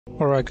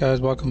Alright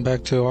guys, welcome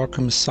back to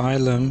Arkham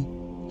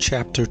Asylum,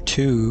 Chapter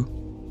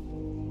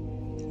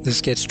 2. Let's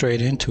get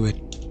straight into it.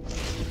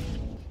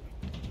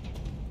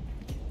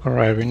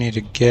 Alright, we need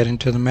to get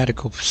into the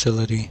medical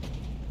facility.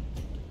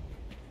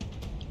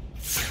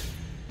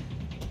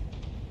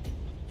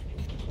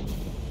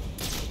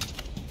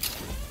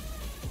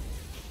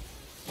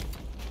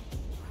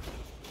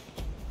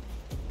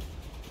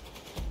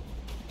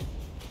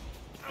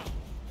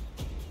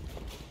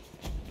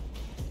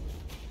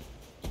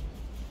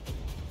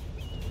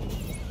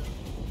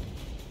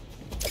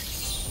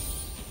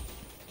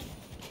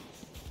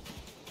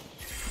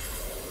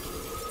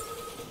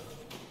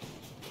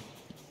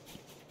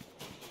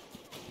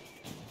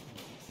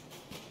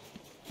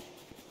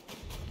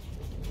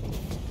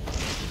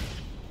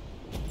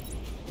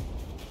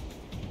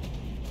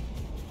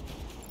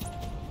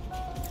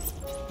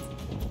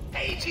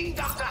 Paging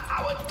Dr.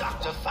 Howard,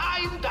 Dr.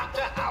 Fine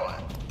Dr.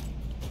 Howard.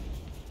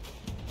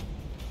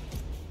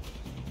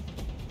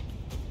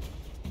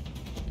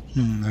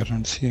 I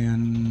don't see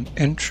an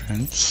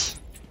entrance.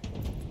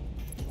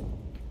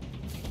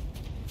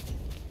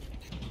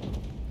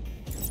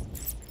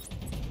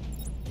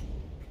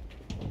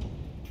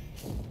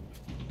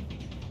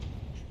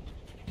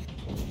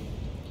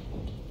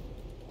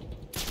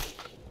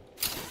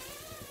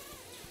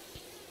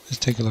 Let's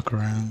take a look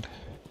around.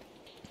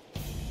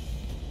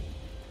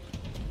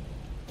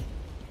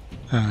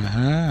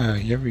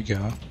 Here we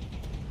go.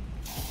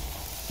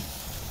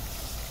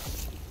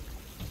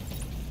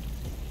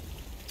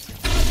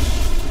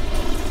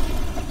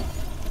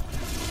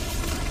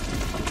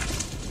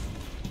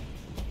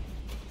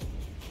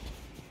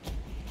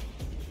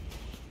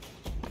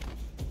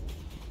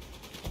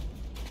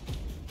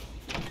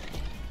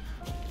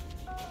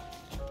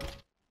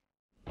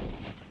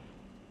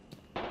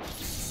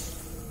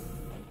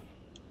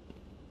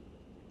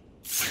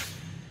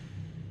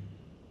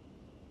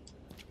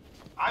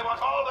 I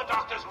want all the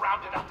doctors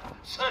rounded up.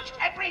 Search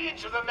every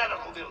inch of the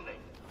medical building.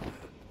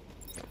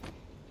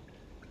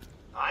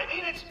 I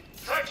mean it.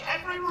 Search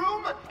every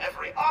room,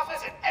 every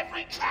office, and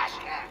every trash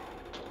can.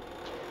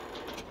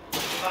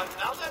 If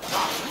another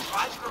doctor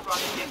tries to run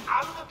and get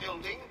out of the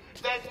building,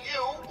 then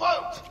you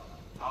won't.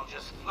 I'll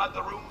just flood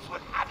the rooms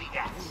with happy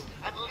gas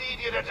and leave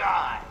you to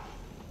die.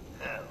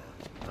 Hell,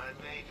 I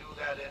may do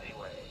that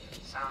anyway.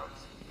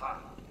 Sounds fun.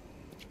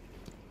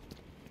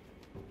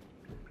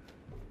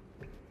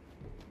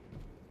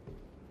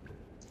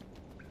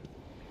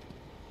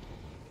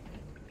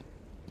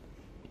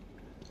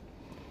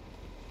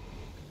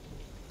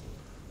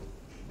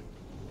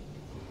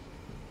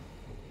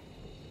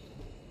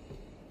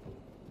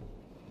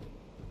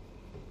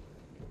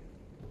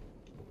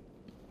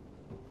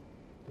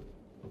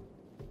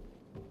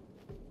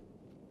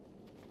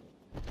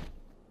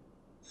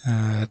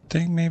 I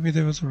think maybe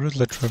there was a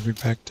Riddler trophy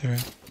back there.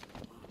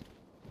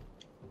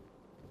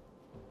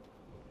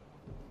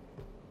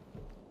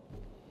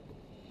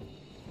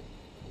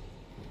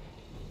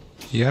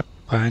 Yep,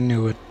 I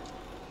knew it.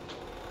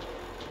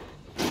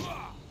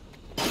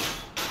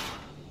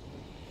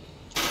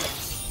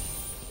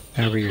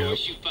 There we go. Of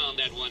course you found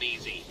that one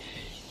easy.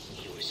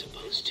 You were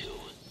supposed to.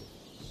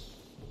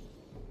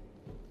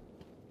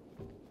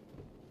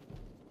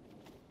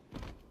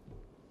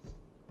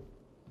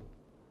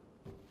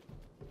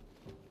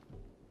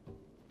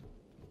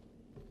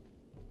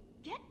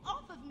 Get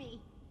off of me!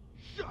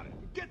 Shut it!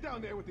 Get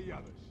down there with the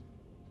others!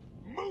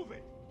 Move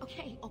it!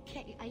 Okay,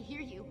 I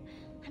hear you.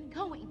 I'm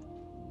going.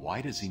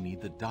 Why does he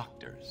need the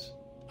doctors?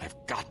 I've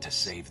got to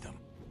save them.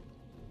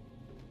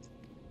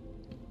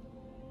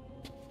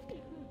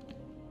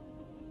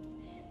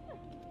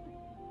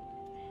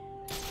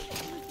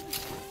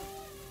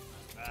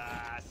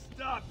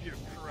 Stop your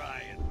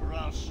crying, or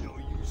I'll show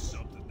you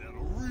something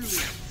that'll really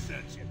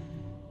upset you.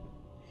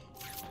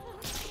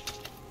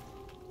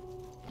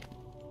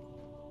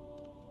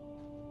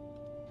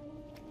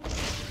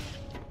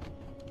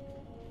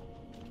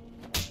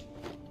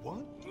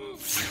 What?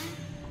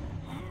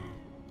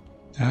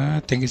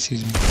 I think it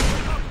sees me.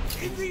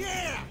 In the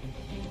air!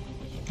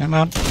 Come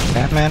on,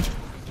 Batman.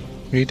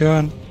 What are you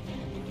doing?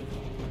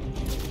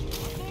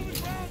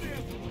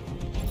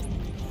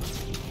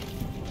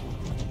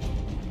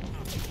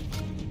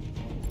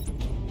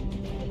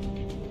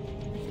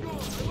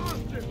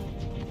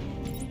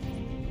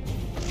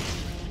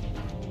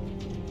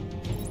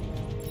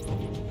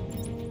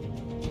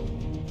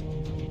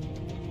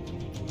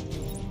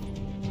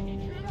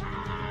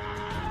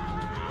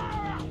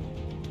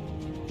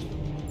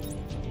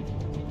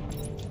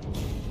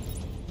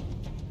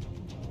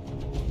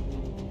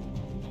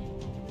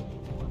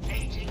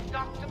 Paging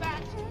Dr.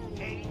 Bat.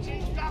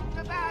 Paging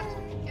Dr. Bat.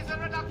 Is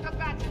there a Dr.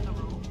 Bat in the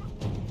room?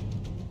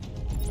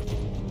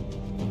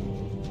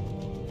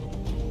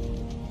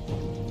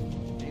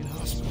 Main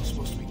hospital's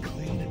supposed to be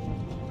clean.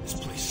 This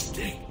place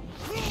stinks.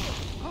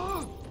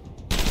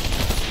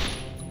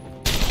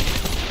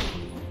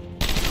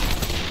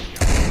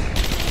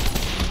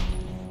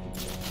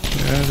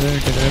 Get out there,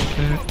 get out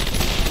there.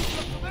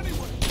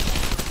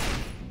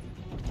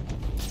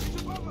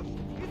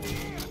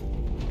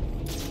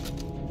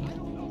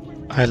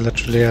 I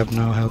literally have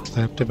no health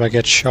left. If I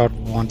get shot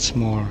once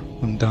more,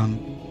 I'm done.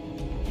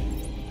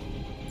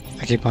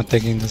 I keep on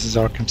thinking this is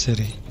Arkham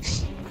City.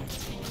 Is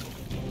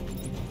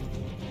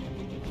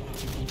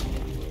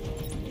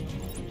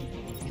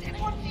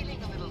anyone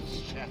feeling a little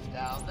stressed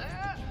down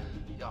there?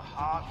 Your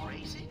heart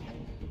racing?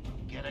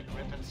 Get a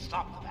grip and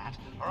stop that,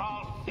 or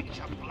I'll fix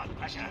your blood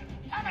pressure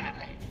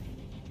permanently.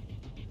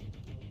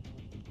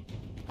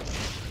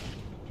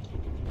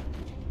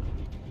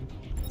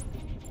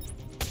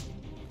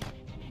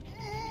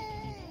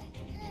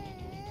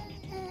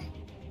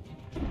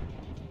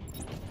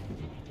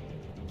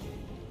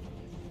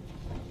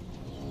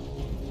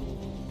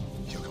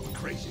 You're going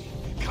crazy.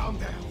 Calm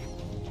down.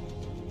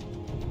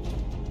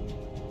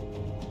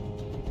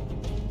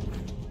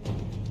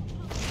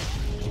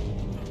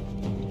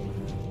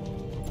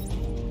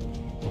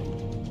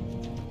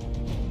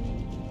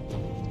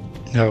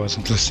 That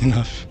wasn't close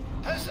enough.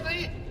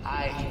 Personally,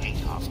 I hate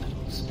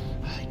hospitals.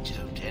 I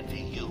don't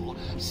envy you,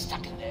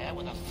 stuck in there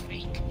with a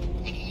freak,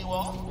 picking you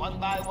off one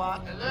by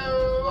one.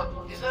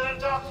 Hello? Is there a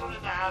doctor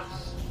in the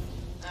house?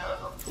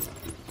 No?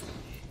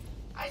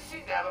 I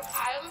seem to have a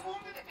pile of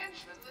wounded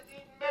henchmen that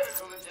need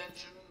medical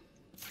attention.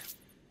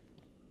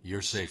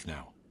 You're safe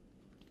now.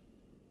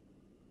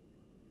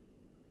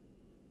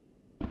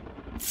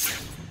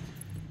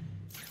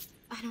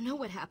 I don't know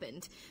what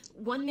happened.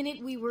 One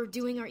minute we were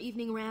doing our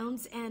evening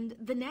rounds, and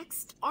the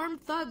next,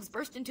 armed thugs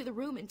burst into the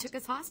room and took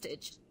us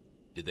hostage.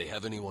 Did they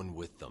have anyone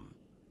with them?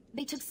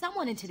 They took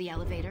someone into the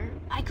elevator.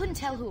 I couldn't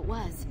tell who it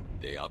was.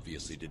 They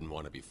obviously didn't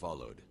want to be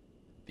followed.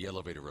 The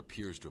elevator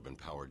appears to have been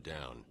powered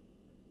down.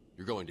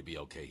 You're going to be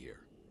okay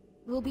here.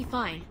 We'll be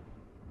fine.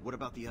 What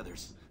about the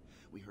others?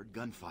 We heard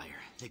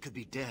gunfire. They could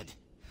be dead.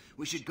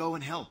 We should go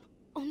and help.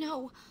 Oh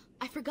no,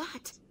 I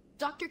forgot.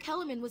 Dr.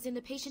 Kellerman was in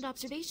the patient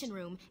observation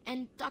room,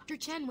 and Dr.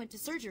 Chen went to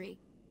surgery.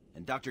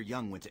 And Dr.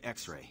 Young went to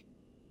X-ray.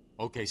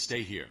 Okay,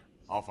 stay here.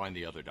 I'll find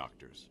the other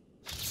doctors.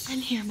 I'm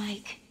here,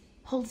 Mike.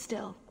 Hold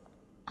still.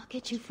 I'll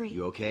get you free.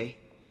 You okay?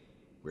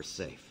 We're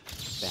safe.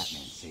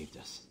 Batman saved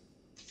us.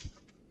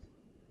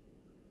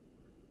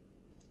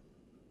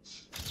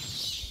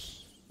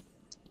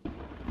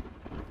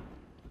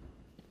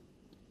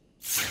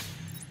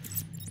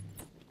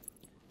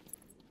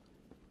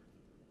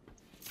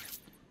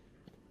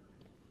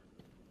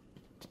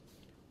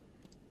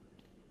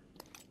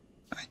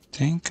 I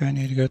think I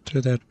need to go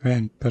through that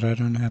vent, but I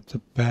don't have the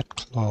bat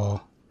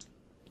claw.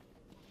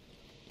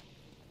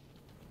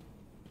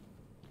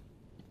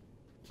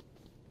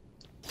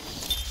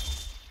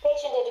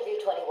 Patient interview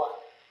 21.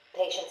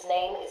 Patient's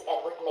name is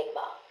Edward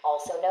Nigma,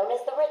 also known as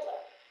the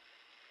Riddler.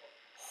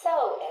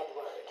 So,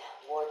 Edward,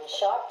 Warden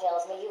Sharp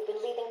tells me you've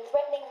been leaving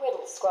threatening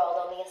riddles scrawled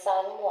on the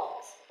asylum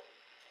walls.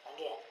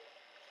 Again.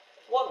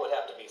 One would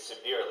have to be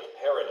severely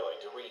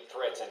paranoid to read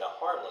threats into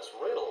harmless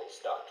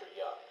riddles, Dr.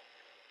 Young.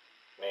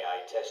 May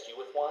I test you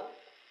with one?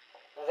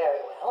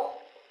 Very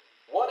well.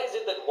 What is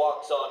it that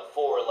walks on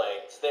 4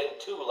 legs, then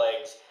 2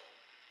 legs,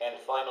 and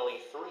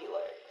finally 3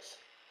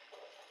 legs?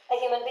 A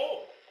human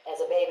being.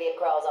 As a baby, it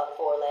crawls on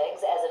 4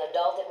 legs. As an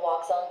adult, it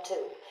walks on 2.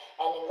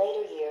 And in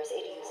later years,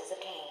 it uses a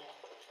cane.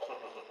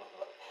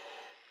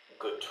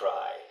 Good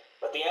try.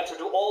 But the answer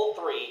to all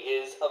 3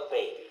 is a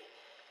baby.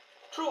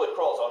 True, it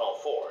crawls on all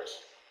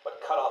 4s,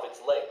 but cut off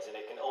its legs and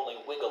it can only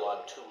wiggle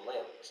on 2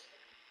 limbs.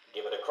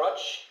 Give it a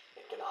crutch,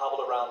 it can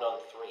hobble around on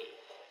 3.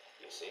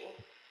 You see?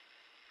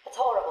 That's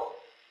horrible.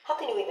 How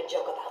can you even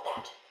joke about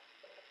that?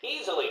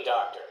 Easily,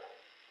 Doctor.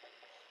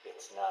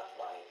 It's not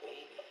my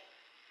baby.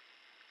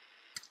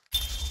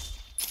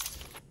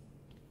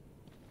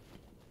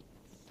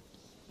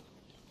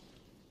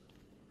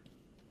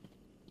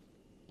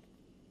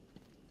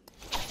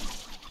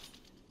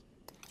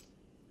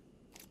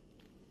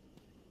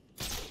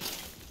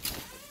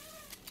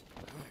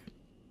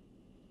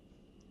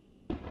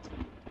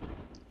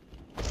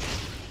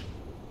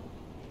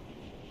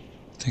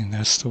 I think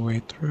that's the way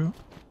through.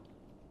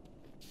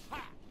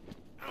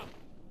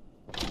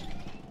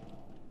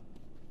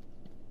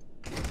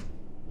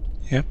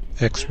 Yep,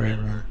 X-ray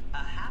room. A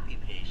happy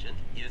patient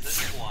is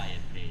a quiet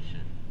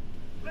patient.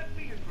 Let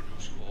me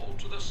introduce you all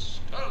to the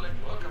sterling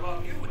work of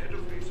our new head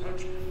of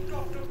research,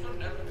 Dr.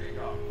 Penelope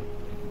Young.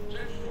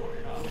 Since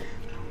joining our team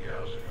 2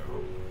 years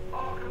ago,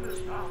 Arkham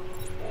is now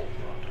the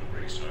forefront of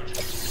research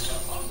into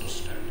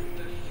understanding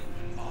the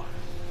human mind.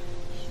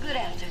 Good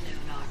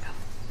afternoon, Arkham.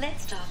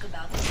 Let's talk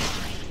about the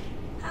mind.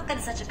 How can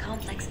such a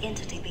complex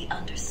entity be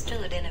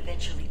understood and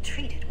eventually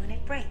treated when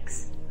it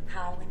breaks?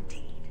 How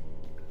indeed.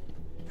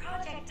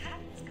 Project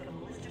Titan's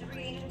goal is to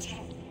create a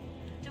test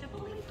to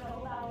fully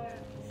probe our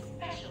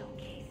special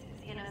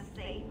cases in a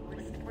safe,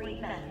 risk-free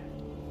manner.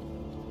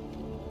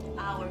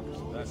 Our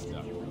goal is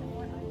to view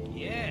more.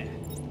 Yeah,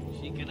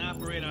 she can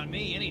operate on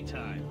me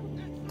anytime.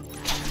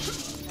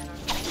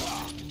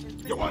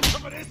 You want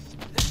some of this?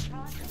 This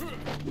project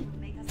will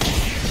make us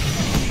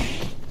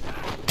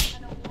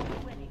an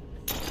award-winning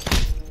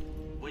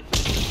When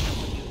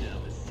someone you know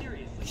is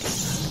seriously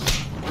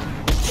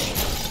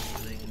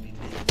they can be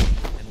taken,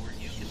 and where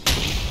you can be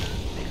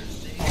they're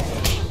safe,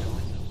 they're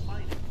going to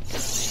fight it.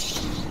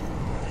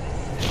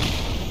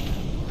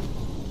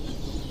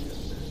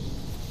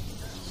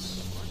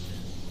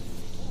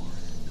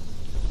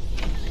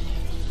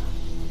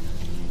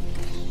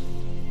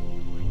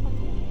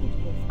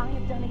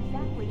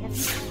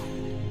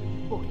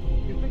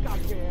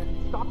 care,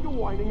 stop your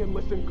whining and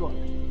listen good.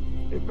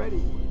 If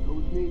anyone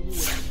goes near you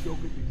without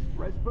Joker's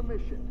express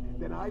permission,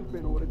 then I've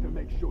been ordered to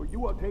make sure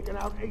you are taken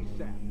out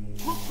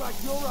ASAP. Looks like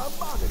you're a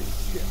monitoring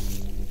chip.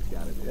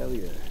 Gotta tell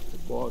you, the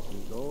boss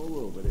is all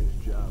over this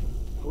job.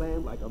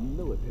 Planned like a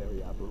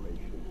military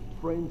operation.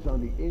 Friends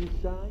on the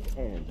inside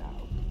and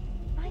out.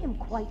 I am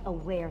quite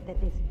aware that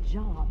this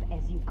job,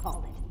 as you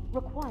call it,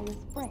 requires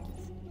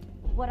friends.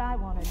 What I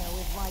want to know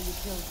is why you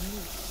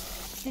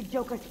chose me. Did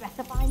Joker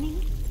specify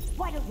me?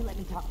 Why don't you let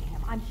me talk to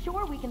him? I'm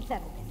sure we can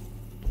settle this.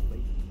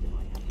 Ladies, if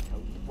I have to tell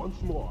you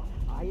once more,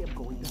 I am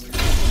going to...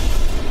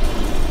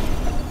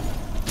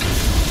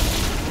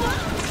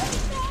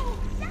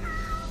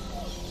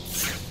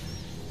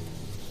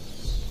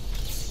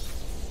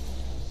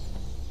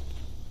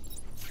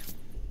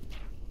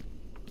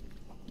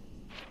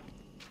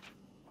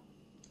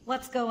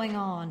 What's going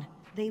on?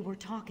 They were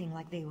talking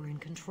like they were in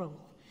control.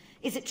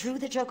 Is it true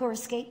that Joker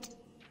escaped?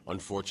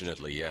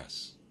 Unfortunately,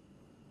 yes.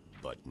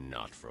 But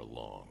not for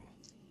long.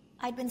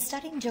 I'd been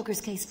studying Joker's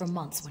case for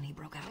months when he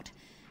broke out.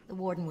 The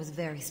warden was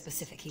very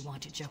specific he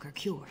wanted Joker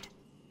cured.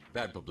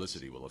 Bad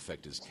publicity will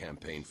affect his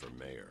campaign for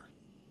mayor.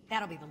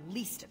 That'll be the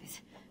least of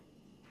it.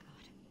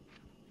 God,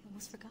 I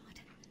almost forgot.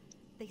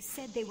 They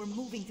said they were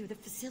moving through the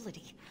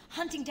facility,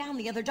 hunting down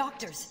the other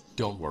doctors.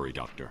 Don't worry,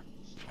 Doctor.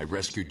 I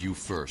rescued you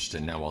first,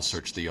 and now I'll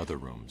search the other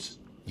rooms.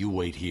 You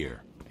wait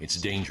here. It's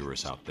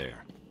dangerous out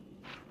there.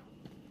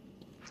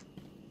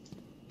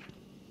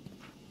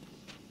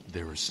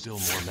 There are still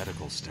more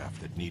medical staff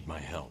that need my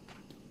help.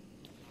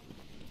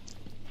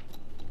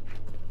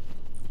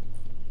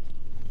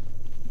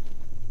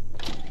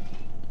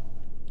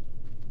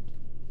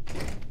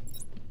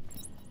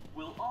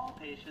 Will all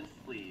patients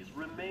please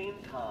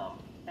remain calm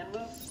and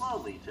move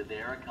slowly to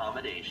their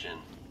accommodation?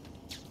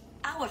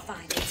 Our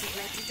findings have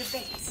led to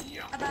debates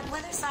about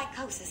whether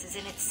psychosis is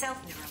in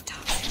itself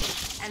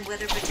neurotoxic, and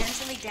whether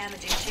potentially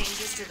damaging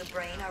changes to the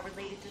brain are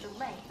related to the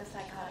length of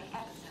psychotic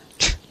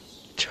episodes.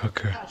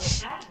 Joker.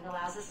 Project Titan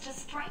allows us to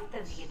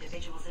strengthen the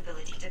individual's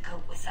ability to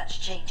cope with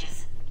such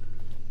changes.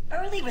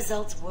 Early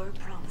results were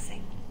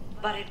promising,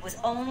 but it was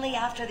only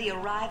after the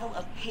arrival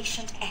of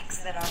Patient X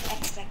that our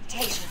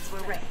expectations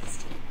were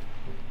raised.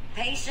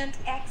 Patient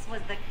X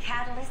was the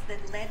catalyst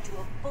that led to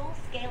a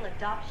full-scale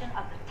adoption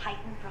of the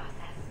Titan process.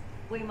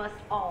 We must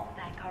all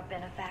thank our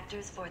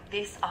benefactors for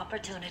this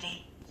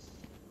opportunity.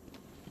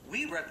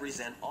 We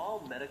represent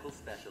all medical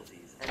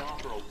specialties and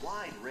offer a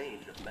wide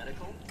range of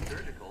medical,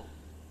 surgical...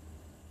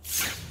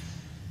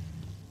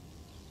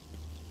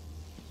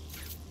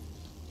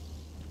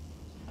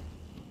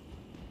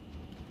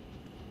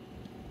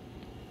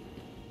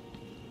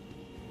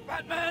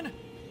 Batman!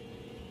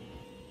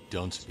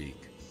 Don't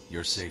speak.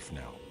 You're safe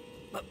now.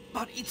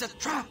 But it's a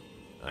trap!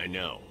 I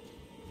know.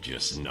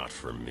 Just not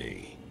for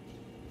me.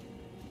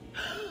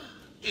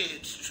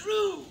 It's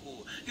true.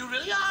 You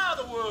really are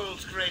the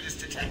world's greatest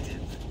detective.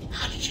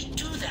 How did you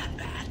do that,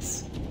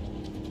 Bats?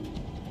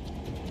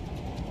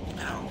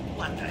 Oh,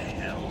 what the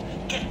hell?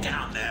 Get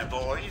down there,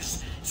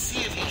 boys.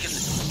 See if he can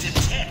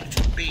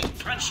detect being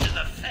punched in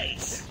the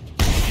face.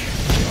 You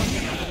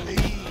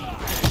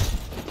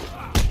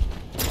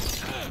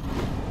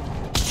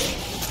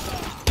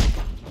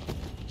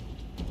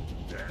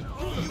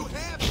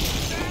have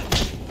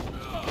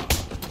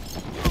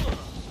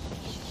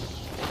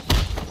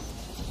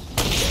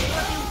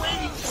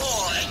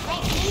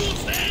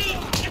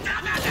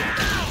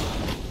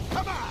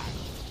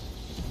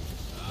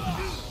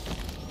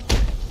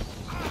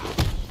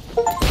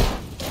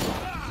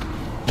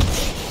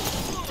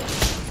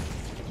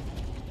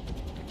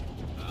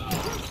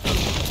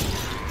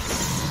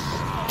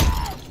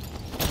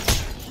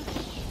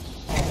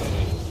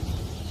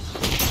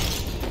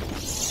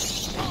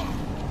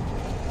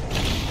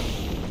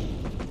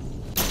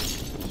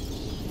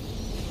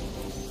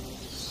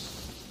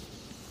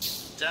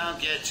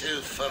Don't get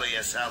too full of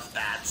yourself,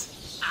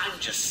 Bats. I'm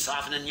just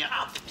softening you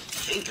up.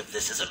 Think of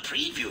this as a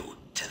preview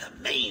to the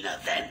main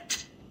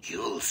event.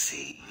 You'll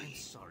see. I'm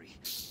sorry.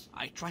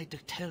 I tried to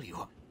tell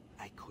you.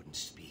 I couldn't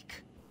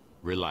speak.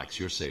 Relax,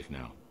 you're safe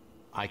now.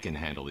 I can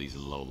handle these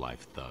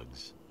low-life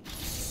thugs.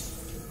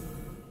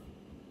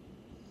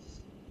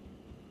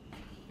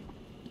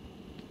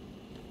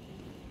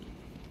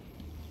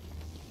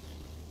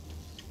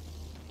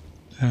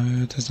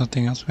 There's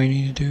nothing else we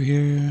need to do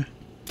here.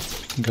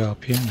 We can go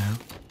up here now.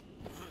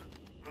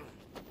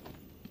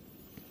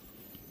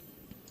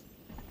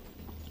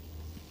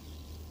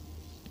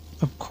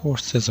 Of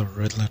course there's a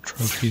Riddler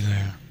trophy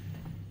there.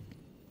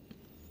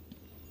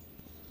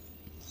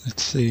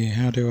 Let's see,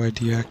 how do I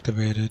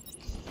deactivate it?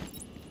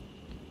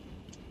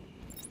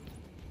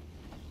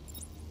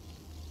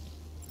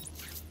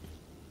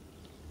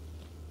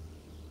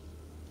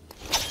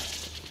 I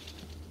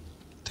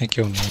think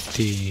you'll need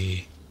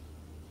the...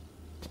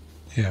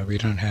 Yeah, we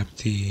don't have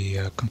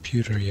the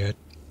computer yet.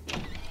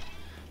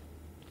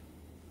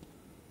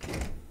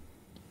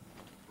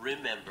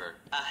 Remember,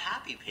 a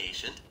happy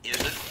patient is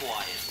a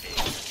quiet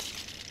patient.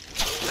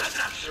 I'm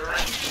not sure I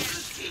can keep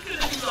this secret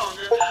any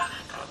longer.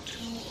 I've got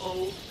two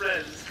old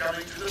friends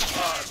coming to the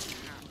party.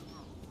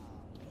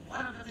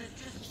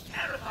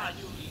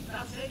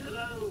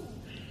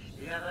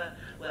 together,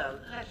 well,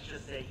 let's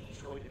just say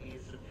he's going to be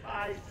as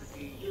surprised to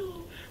see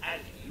you as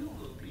you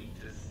will be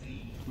to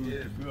see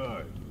him.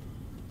 Good.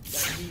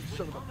 That mean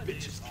son of a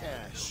bitch's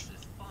cash.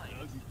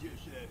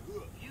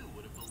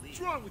 What's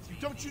wrong with you?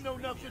 Don't you know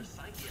nothing?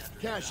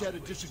 Cash had a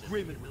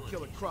disagreement with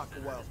Killer Croc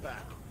a while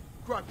back.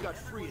 Croc got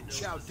free and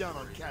chowed down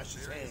on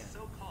Cash's hand.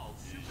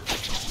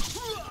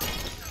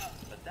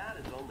 But that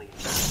is only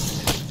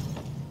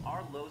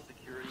our low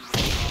security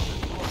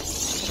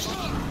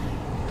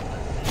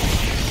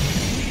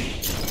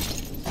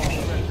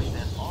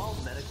represent all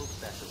medical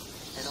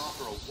specialties and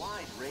offer a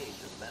wide range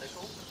of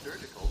medical,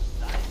 surgical,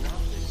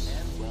 diagnostic,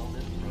 and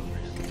wellness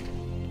programs.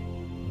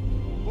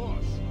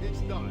 Boss,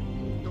 it's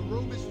done. The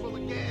room is full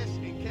of gas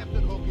and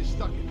Captain Hook is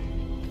stuck in it.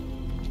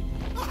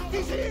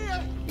 He's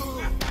here!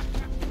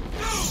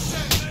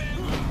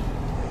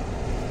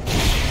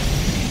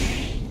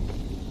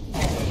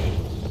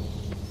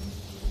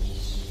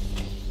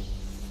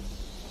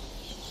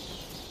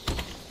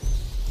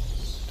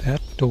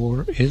 That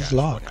door is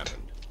locked.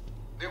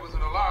 There was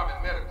an alarm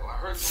in medical. I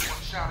heard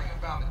someone shouting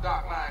and found the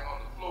doc lying on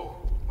the floor.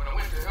 When I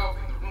went to help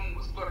him, the room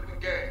was flooded with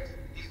gas.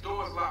 These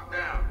doors locked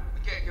down.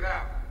 We can't get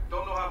out.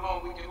 Don't know how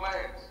long we can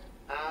last.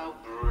 How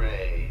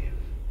brave.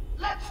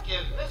 Let's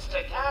give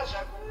Mr. Cash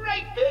a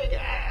great big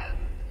hand.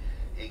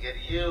 He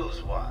could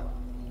use one.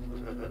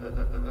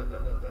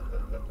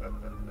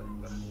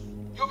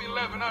 You'll be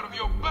laughing out of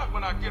your butt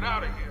when I get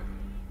out of here.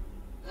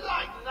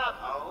 Lighten up,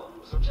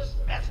 Holmes. I'm just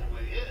messing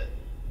with you.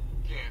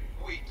 Can't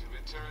wait to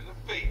return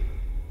the favor.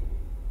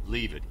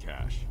 Leave it,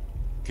 Cash.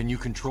 Can you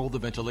control the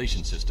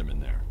ventilation system in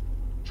there?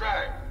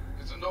 Try it.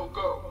 It's a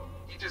no-go.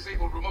 He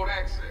disabled remote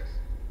access.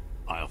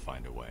 I'll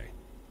find a way.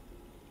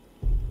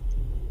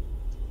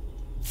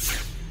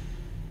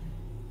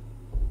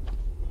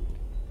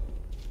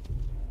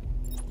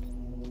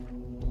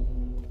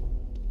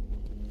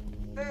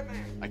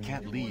 I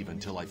can't leave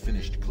until I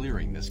finished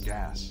clearing this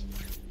gas.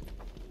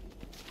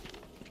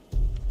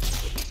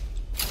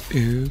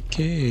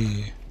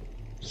 Okay.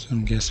 So I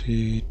guess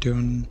we're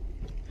doing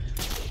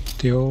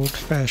the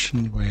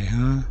old-fashioned way,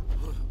 huh?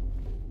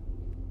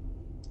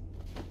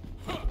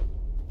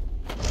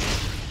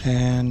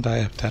 And I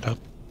have that up.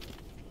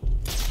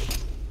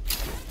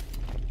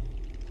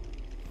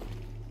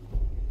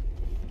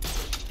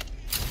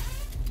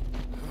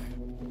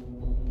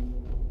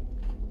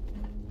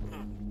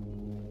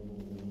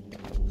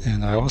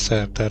 And I also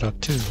have that up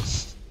too.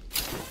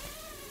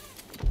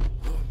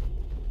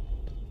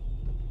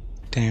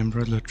 Damn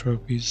Riddler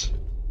trophies.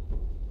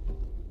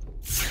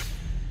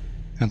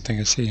 I don't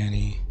think I see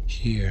any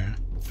here.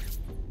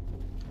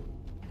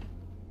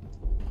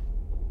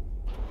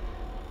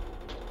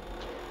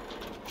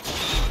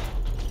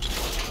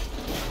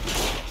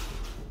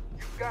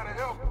 You've got to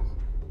help us.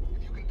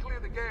 If you can clear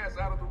the gas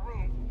out of the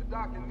room, the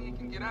doc and me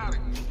can get out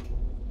of here.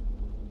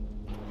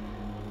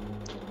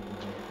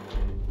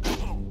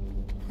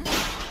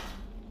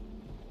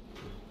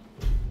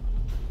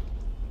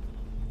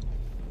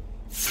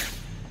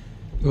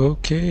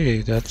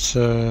 Okay, that's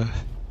a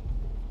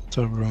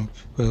room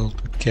filled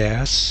with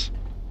gas.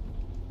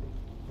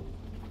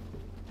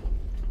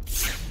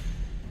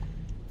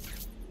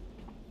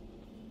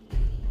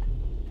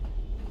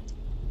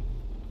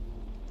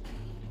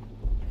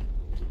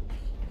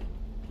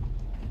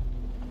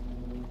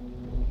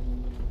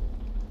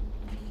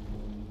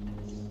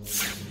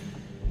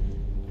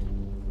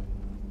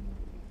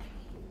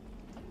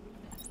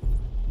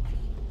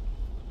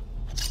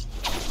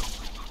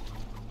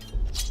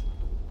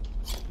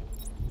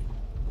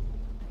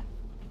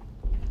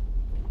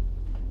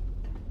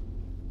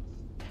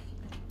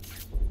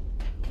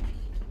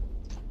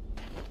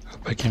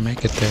 I can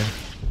make it there.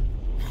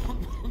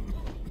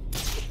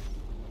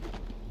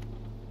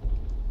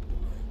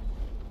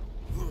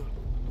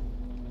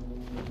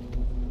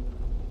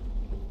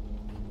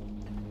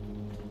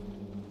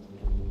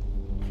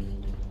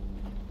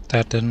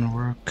 That didn't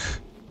work.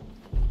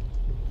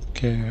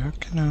 Okay, how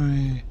can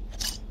I...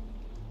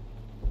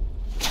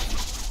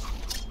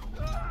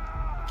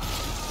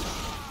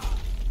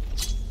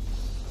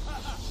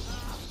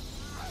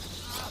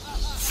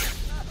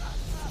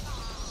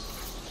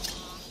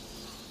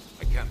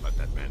 Can't let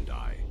that man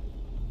die.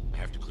 I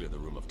have to clear the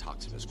room of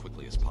toxin as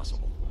quickly as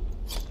possible.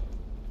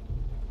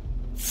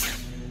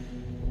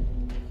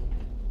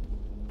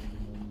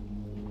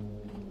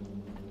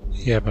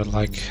 Yeah, but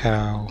like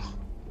how?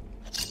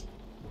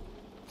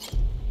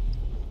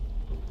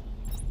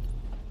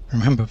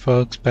 Remember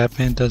folks,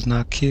 Batman does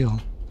not kill.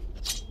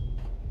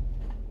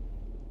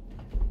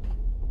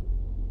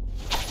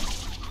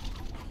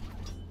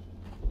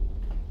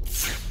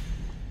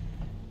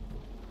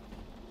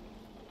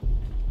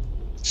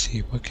 See,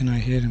 what can I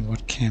hit and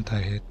what can't I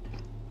hit?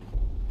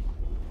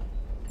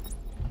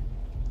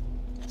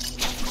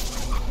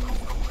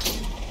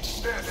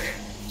 Batman,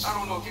 I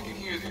don't know if you can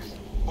hear this.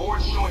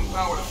 Board's showing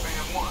power to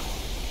fan 1.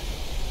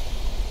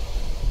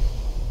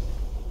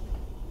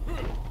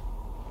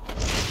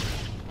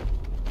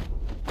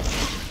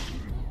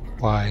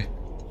 Why?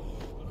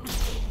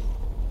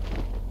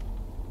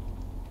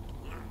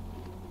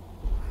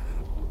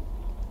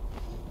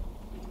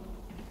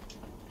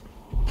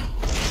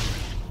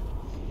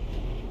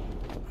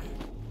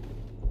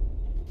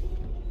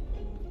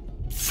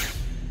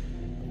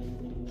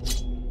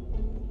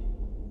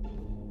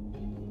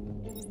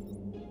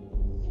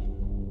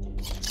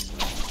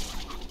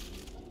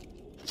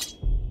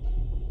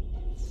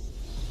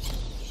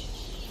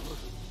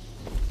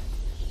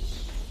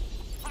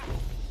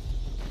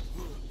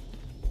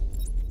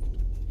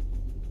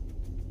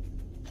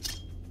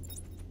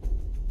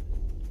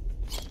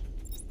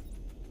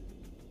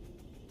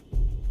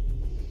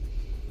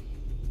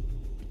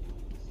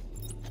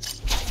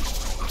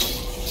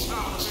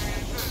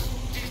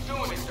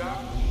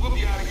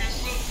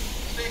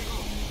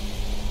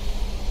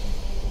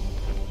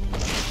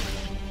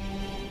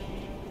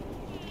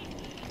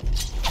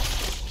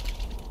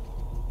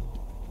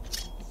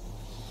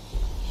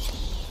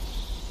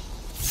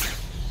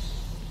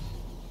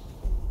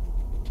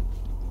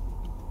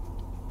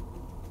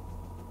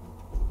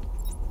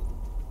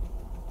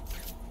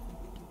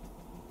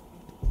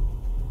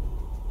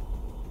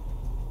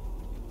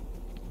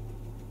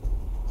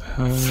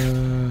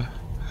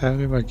 How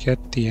do I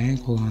get the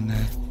angle on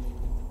that?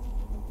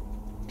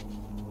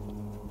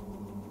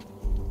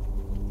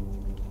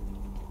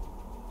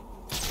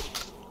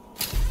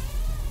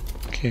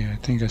 Okay, I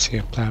think I see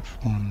a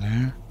platform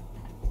there.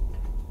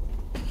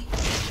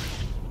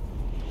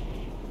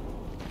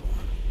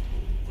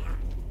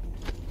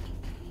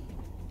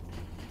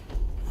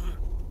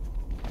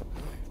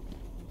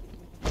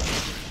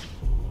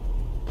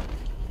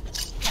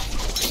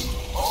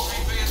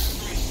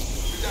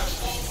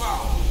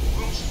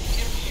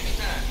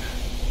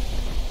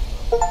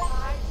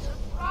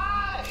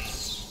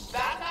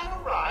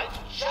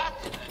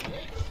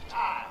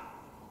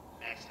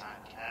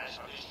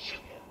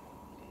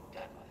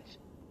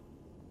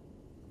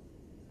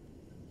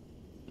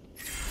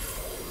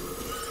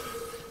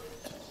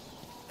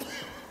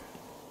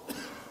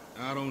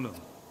 I don't know.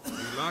 We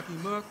lock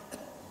him up,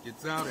 he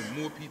gets out, and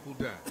more people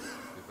die.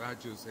 If I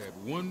just had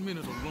 1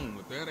 minute alone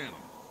with that animal.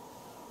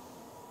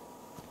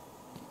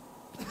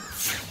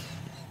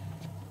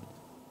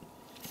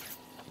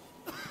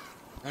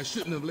 I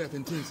shouldn't have left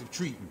intensive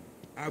treatment.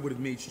 I would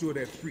have made sure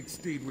that freak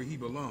stayed where he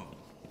belonged.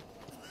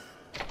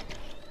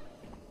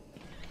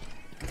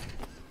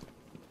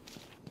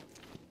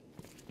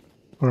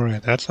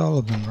 Alright, that's all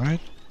of them, right?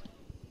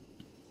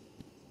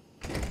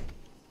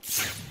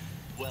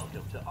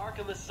 Welcome to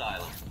Arkham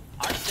Asylum.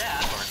 Our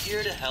staff are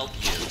here to help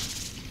you.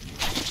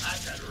 I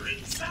got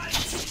ringside.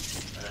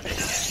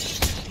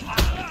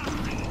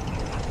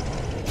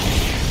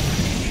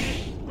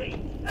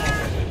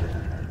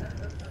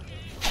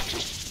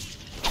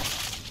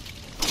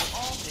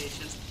 All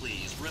patients,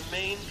 please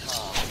remain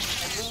calm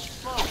and move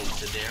slowly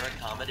to their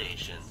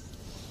accommodation.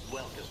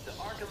 Welcome to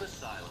Arkham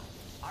Asylum.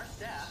 Our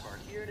staff are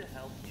here to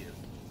help you.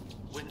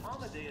 When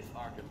Amadeus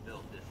Arkham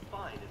built this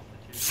fine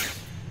institution,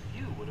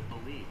 few would have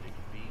believed it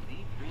could be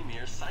the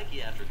premier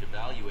psychiatric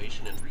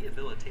evaluation and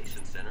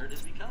rehabilitation center it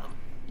has become.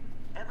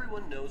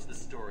 Everyone knows the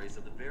stories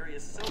of the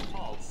various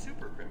so-called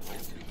super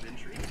criminals who've been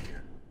treated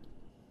here.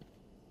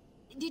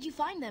 Did you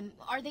find them?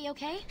 Are they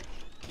okay?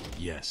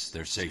 Yes,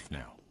 they're safe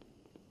now.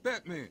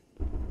 Batman,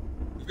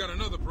 we've got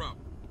another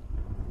problem.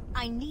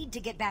 I need to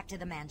get back to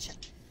the mansion.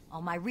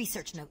 All my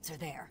research notes are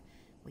there.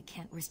 We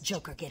can't risk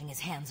Joker getting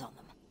his hands on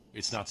them.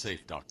 It's not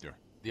safe, Doctor.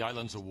 The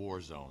island's a war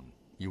zone.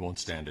 You won't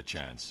stand a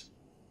chance.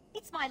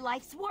 It's my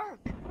life's work.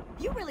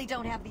 You really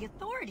don't have the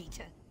authority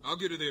to... I'll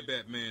get her there,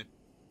 Batman.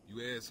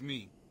 You ask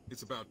me,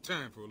 it's about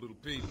time for a little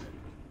payback.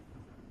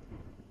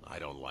 I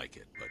don't like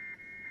it, but...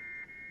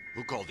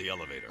 Who called the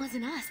elevator?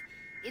 Wasn't us.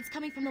 It's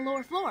coming from the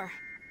lower floor.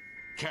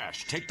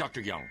 Cash, take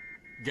Dr. Young.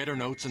 Get her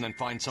notes and then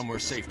find somewhere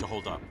safe to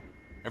hold up.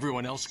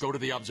 Everyone else, go to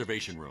the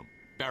observation room.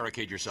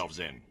 Barricade yourselves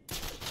in. The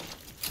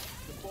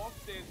boss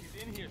says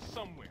he's in here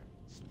somewhere.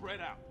 Spread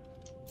out.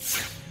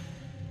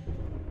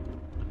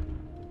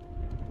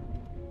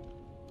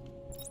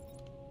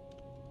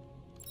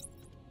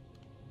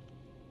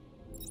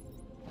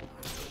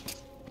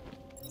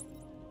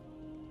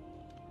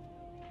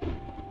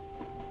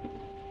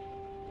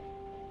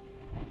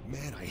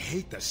 Man, I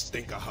hate the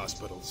stink of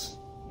hospitals.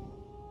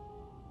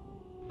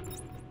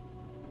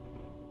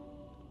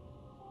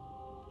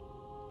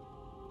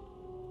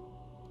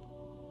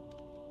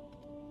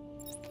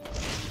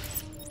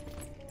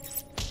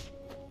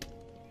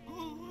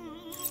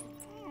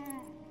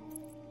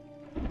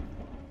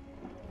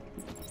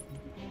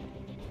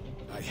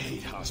 I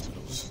hate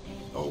hospitals.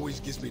 Always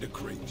gives me the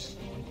creeps.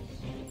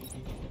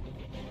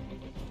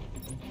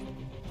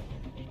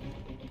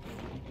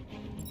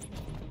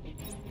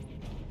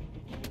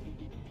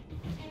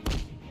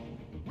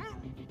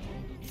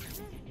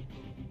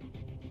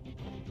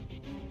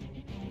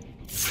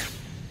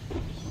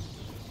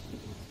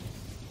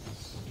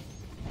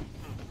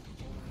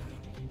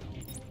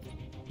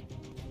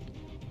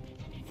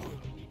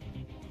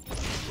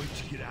 Wait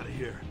to get out of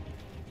here.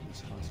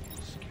 This hospital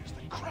scares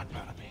the crap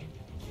out of me.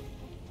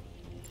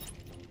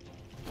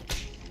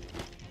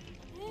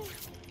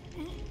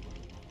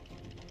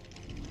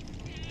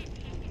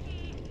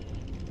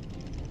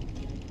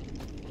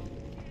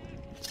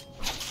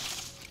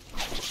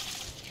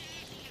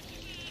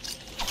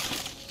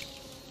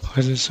 Why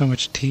is there so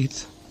much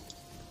teeth?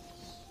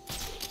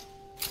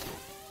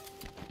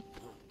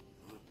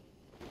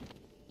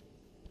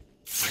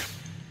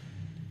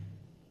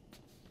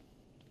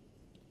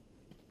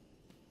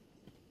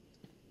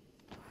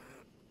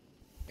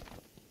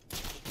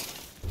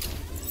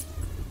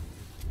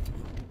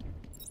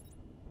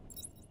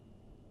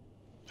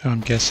 So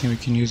I'm guessing we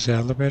can use the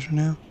elevator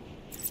now?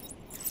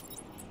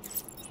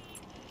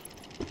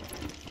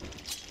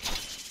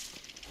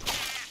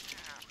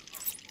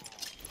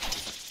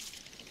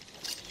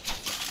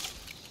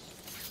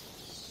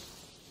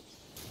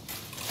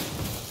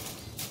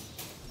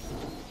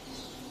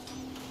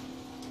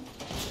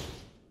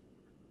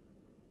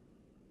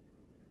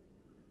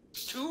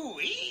 Too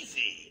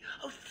easy.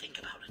 Oh, think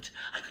about it.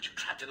 I got you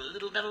trapped in a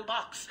little metal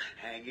box,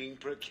 hanging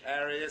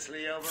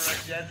precariously over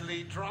a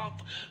deadly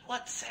drop.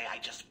 What say I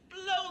just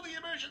blow the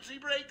emergency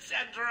brakes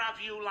and drop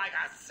you like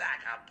a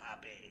sack of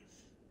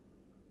puppies?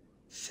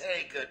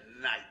 Say good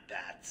night,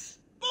 bats.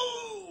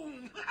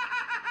 Boom!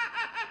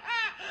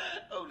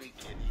 Only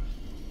kidding.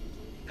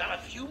 Got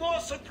a few more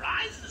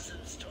surprises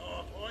in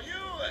store for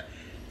you.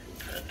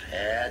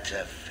 Prepare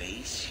to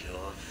face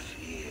your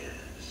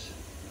fears.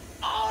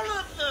 All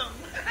of them!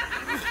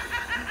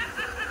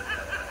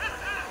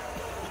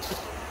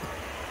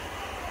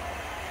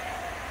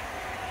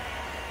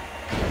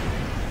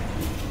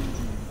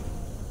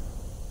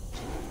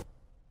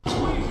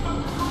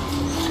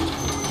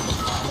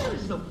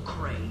 There's no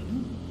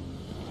crane.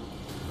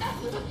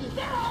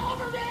 They're all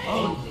over me!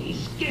 Only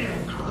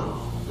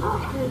Scarecrow.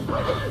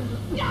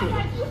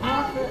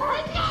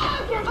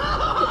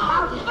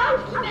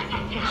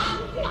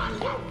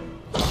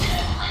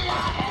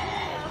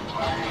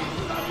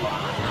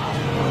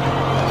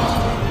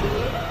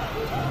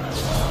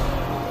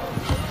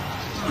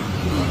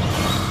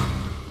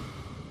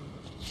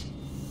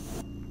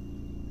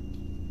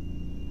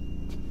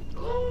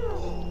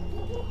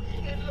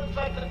 It looks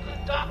like the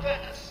good doctor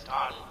has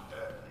started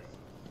early.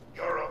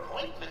 Your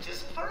appointment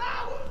is for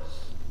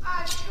hours.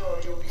 I'm sure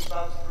you'll be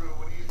buzzed through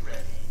when he's ready.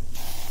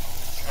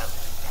 Tell me,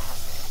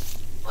 Batman,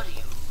 what are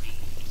you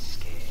really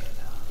scared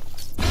of?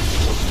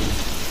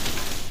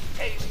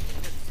 Failing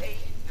to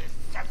save this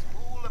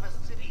cesspool of a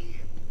city?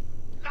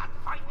 Not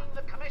finding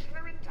the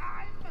commissioner in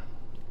time?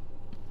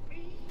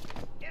 Me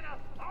in a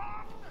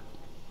thong?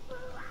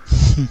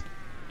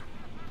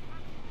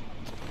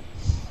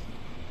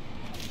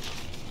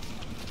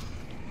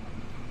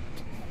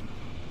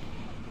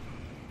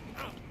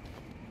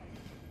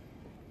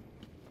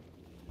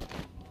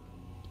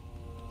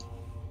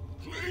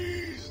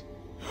 Please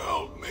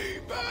help me,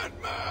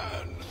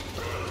 Batman!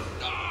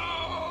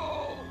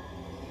 No!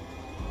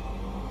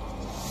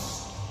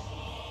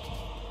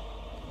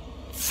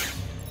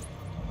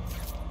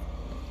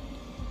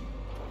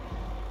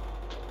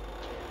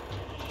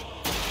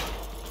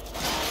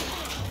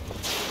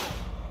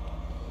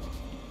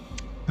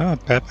 Ah,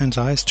 Batman's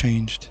eyes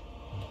changed.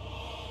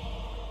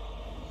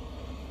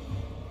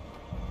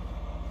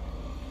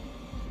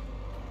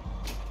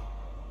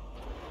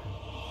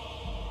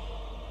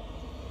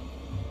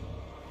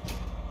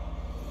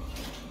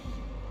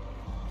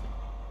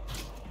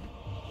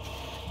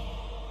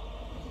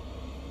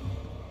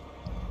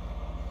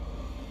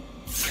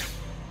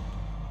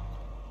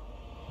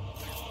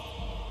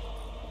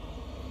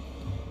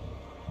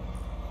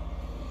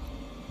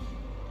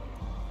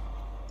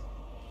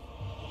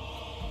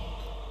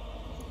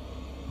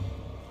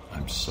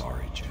 I'm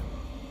sorry, Jim.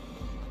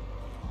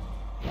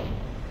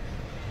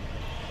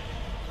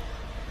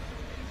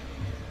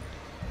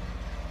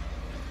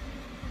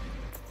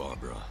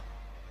 Barbara.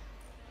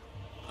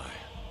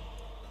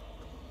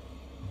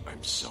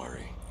 I'm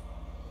sorry.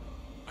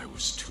 I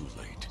was too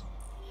late.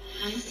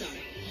 I'm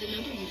sorry. The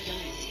number you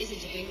dialed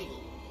isn't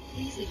available.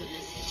 Please leave a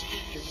message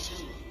after the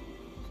tone.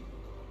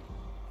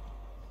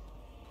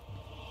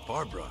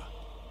 Barbara,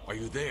 are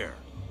you there?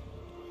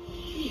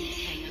 Please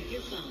hang up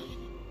your phone.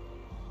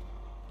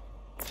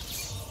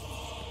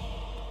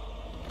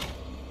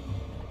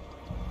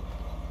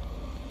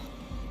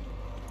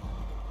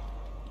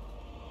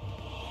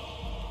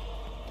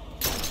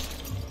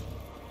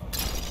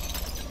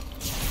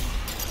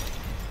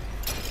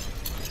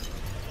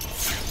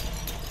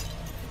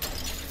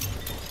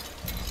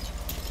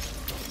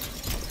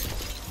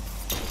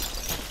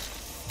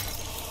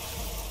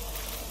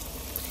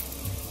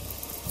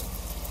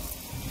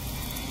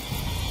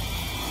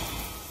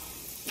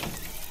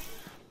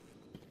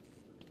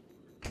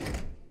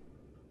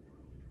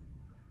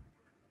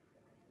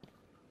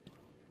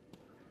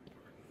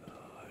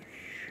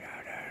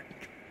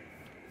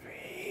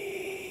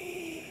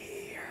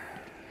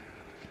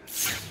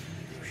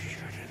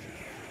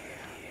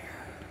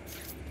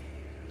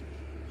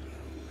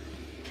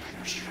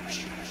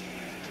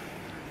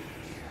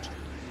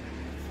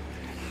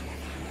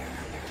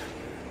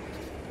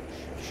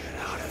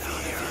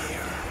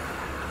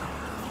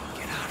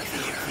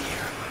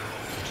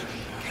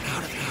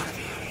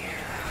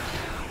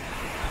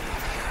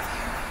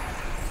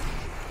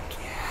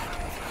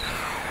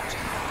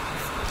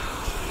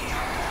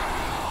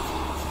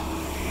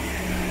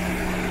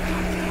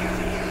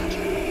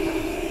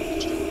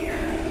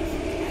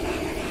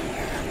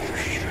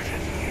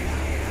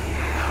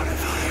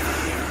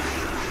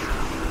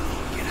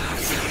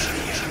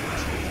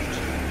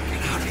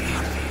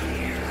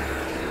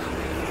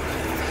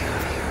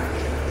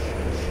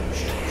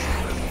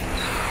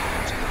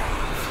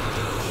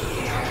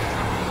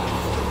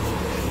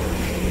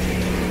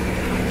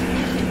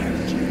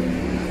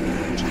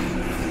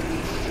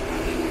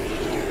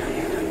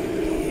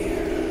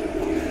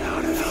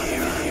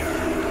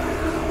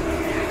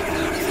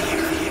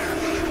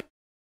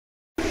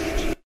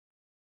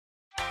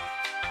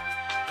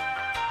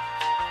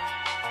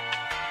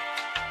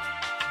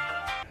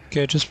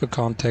 Okay, just for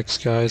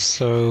context, guys,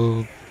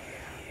 so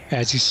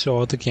as you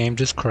saw, the game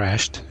just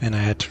crashed and I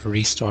had to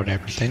restart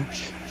everything.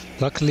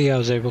 Luckily, I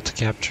was able to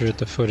capture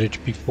the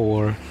footage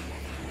before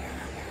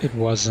it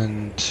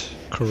wasn't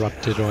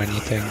corrupted or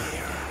anything.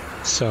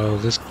 So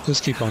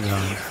let's keep on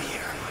going.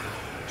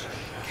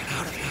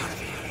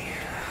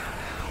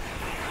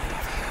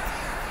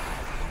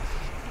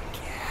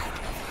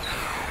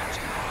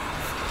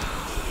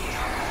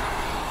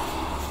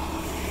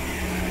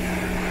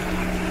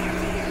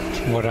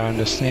 From what I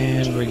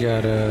understand, we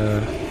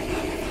gotta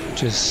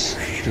just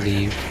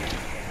leave.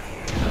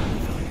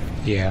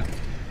 Yeah.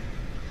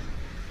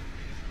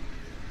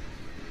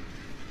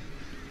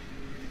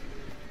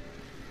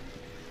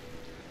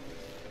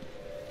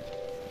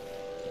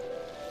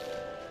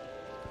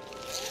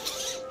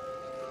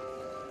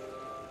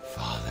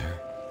 Father,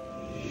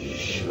 you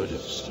should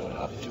have stood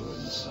up to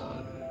him,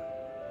 son.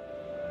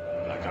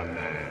 Like a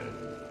man.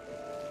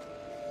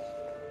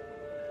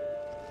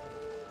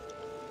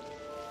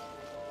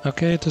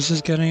 Okay, this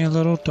is getting a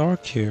little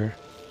dark here.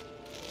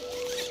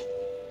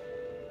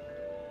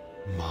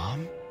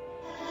 Mom?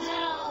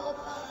 Help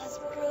us,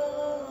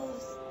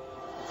 Bruce.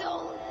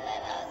 Don't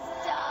let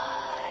us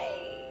die.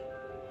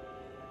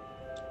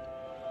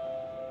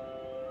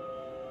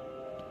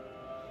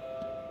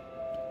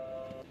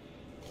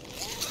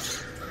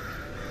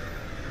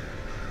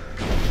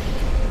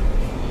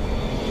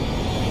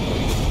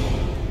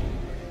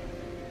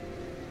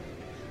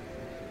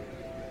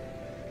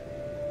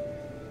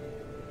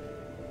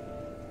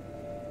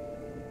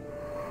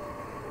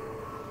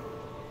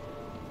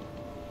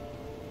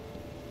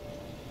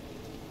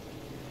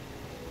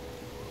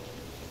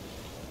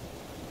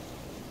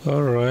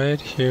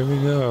 Alright, here we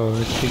go.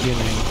 It's beginning.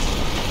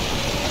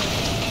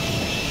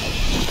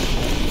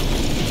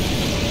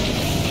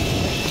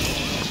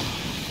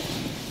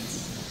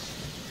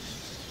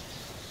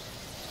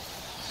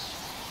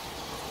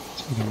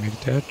 So we can make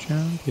that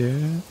jump,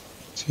 yeah.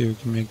 See if we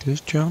can make this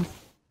jump.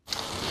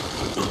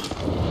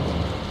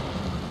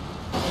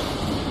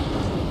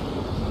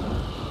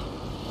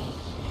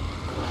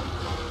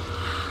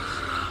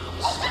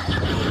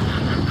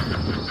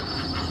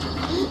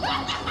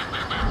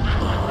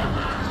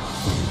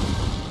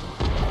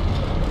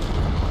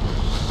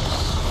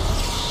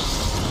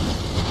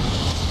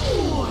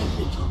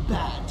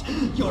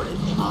 You're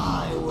in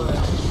my world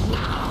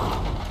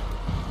now.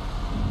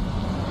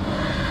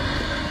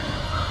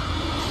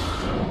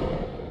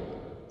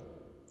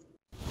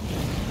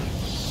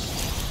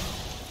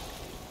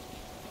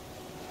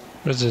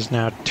 What is this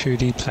now?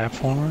 2D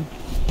platformer?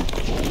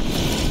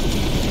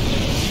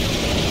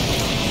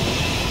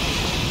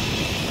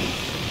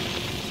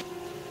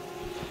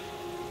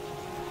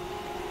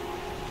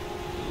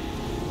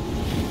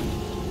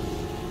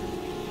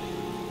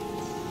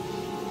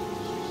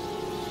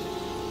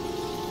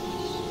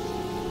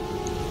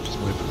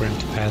 Wait for him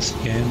to pass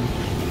again.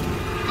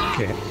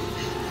 Okay.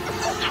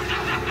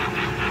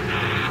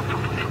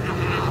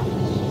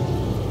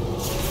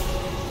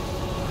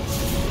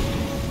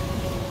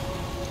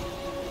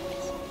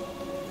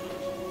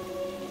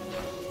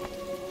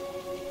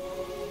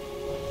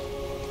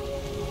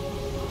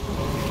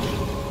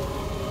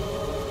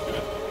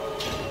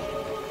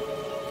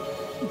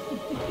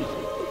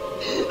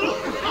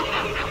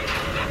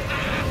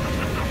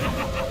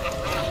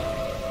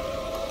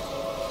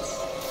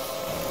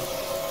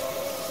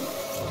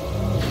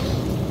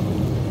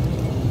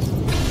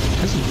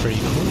 This is pretty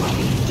cool.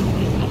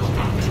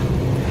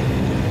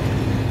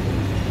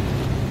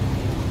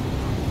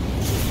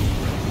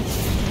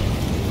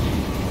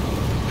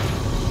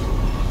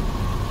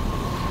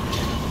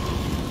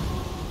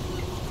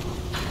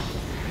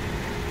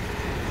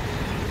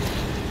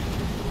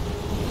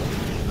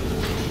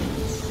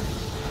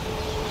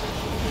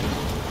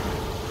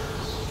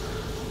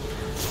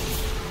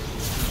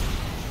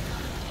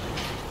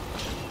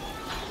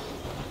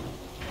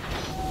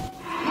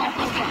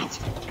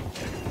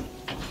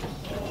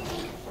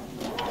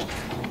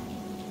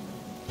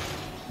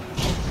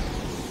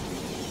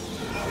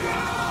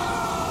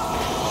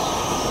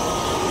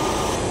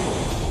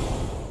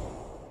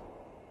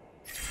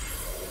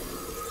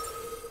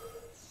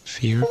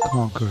 Fear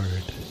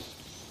conquered.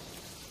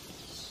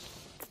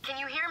 Can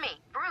you hear me?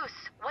 Bruce,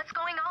 what's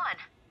going on?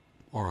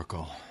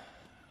 Oracle,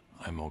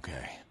 I'm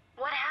okay.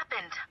 What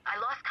happened? I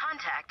lost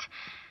contact.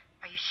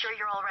 Are you sure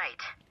you're all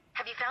right?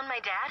 Have you found my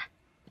dad?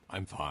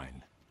 I'm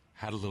fine.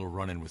 Had a little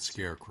run-in with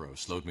Scarecrow,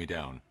 slowed me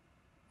down.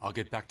 I'll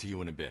get back to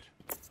you in a bit.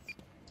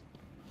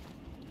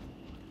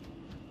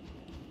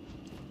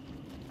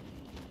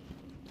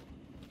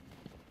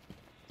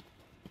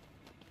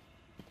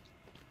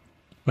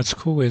 What's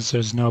cool is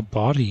there's no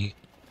body.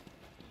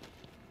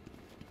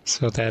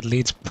 So that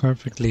leads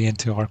perfectly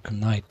into Arkham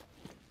Knight.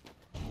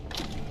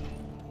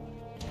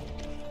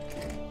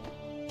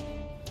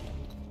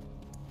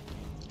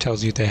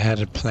 Tells you they had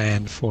it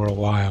planned for a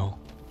while,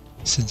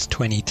 since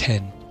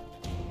 2010.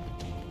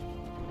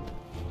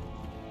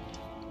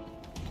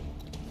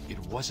 It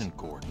wasn't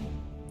Gordon.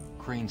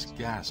 Crane's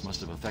gas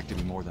must have affected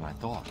me more than I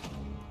thought.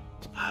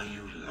 Are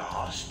you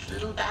lost,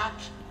 little bat?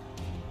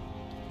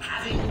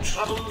 Having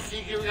trouble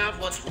figuring out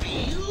what's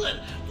real and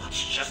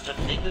what's just a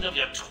figment of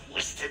your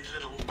twisted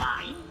little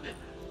mind?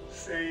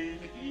 Same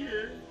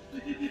here.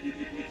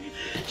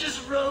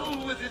 Just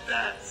roll with it,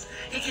 bats.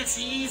 It gets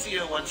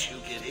easier once you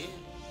get in.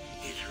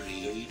 It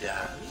really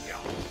does.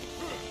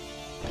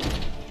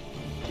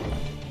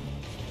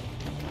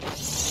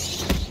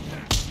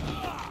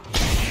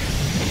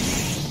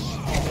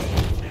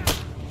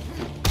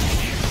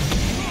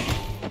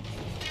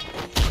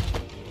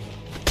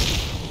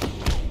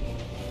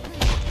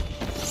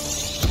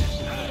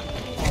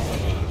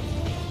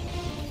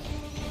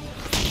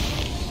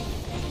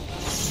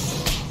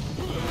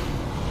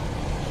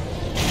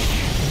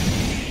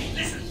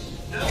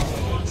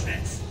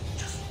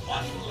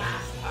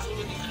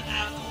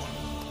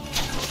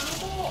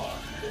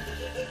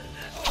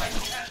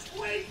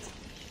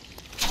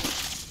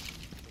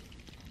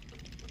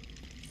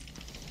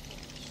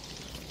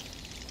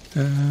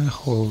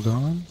 Hold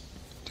on.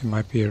 There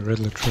might be a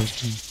Riddler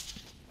trophy.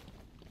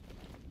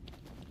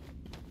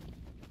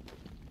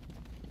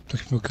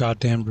 Looking for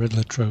goddamn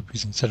Riddler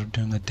trophies instead of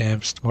doing the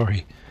damn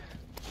story.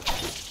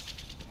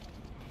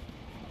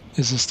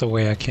 Is this the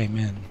way I came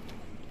in?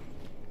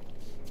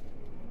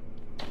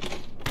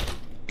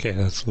 Okay,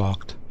 that's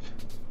locked.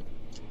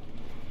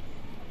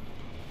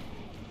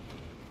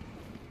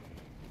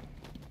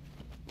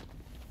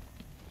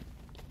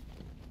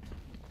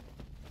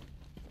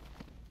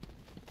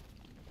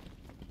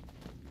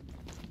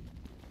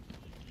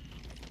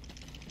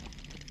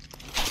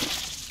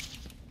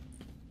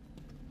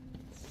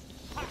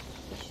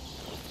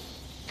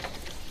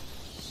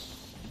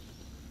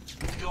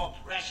 Your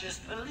precious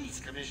police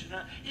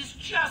commissioner is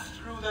just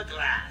through the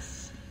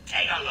glass.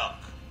 Take a look.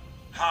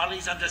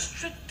 Harley's under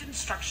strict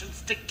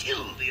instructions to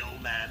kill the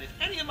old man if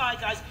any of my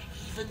guys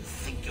even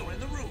think you're in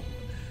the room.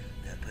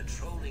 They're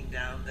patrolling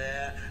down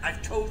there.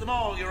 I've told them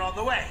all you're on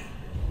the way.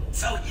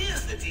 So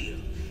here's the deal.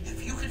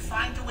 If you can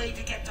find a way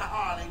to get to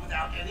Harley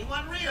without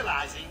anyone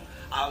realizing,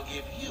 I'll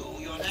give you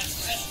your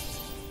next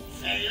test.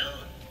 Fail,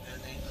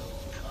 and they know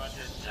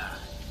Carter died.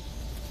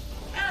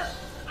 Hell,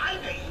 I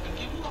may even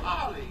give you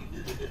Harley.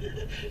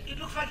 It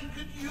looks like you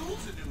could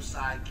use a new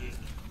sidekick.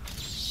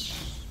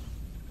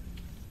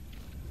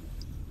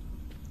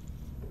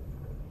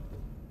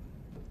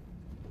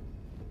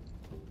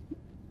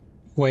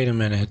 Wait a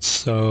minute,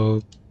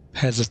 so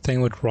has the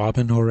thing with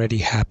Robin already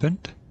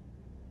happened?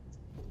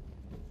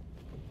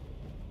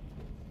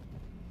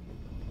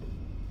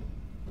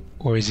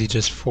 Or is he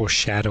just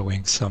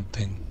foreshadowing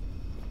something?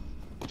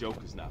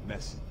 Joker's not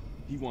messing.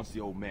 He wants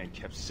the old man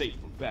kept safe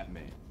from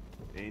Batman.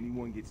 If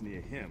anyone gets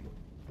near him,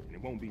 and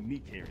it won't be me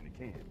carrying the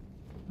can.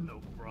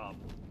 No problem.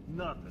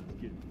 Nothing's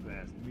getting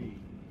past me.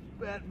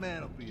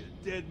 Batman will be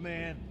a dead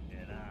man,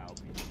 and I'll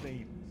be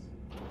famous.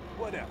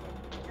 Whatever.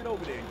 Get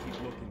over there and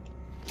keep looking.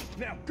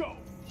 Now go!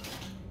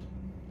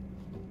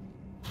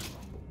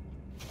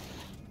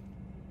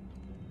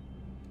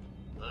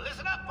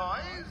 Listen up,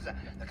 boys.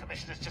 The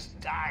commissioner's just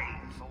dying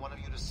for one of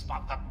you to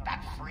spot the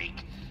Bat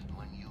Freak.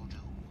 When you do,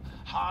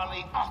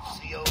 Harley offs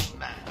the old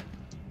man.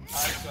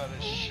 I've got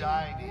a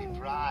shiny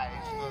prize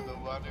for the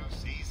one who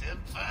sees him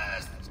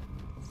first.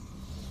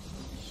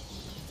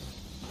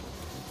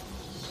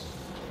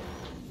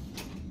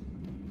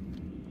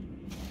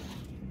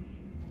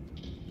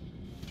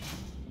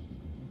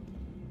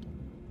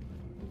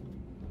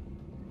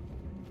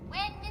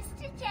 When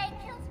Mr. J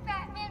kills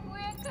Batman,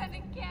 we're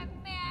gonna get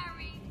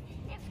married.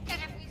 It's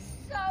gonna be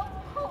so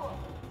cool.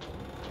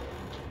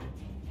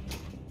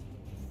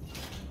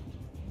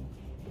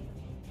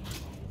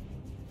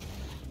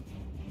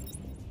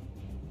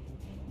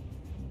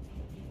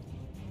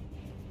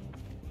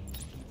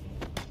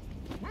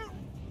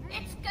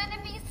 It's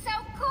gonna be so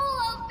cool,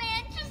 old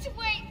man. Just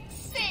wait and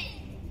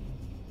see.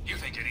 You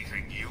think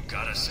anything you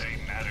gotta say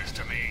matters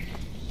to me?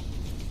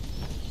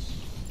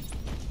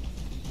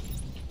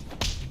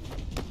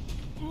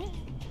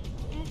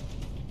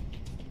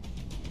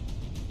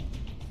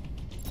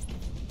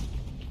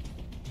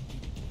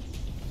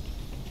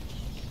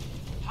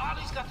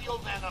 Harley's got the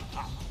old man on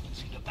top.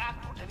 See the Bat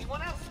or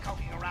anyone else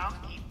skulking around,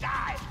 he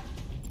died.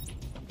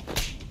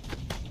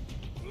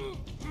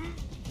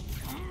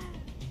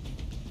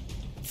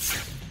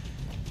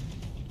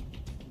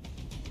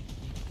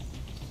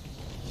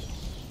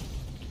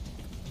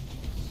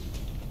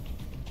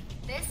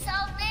 This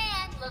old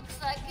man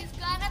looks like he's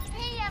gonna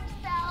pee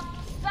himself.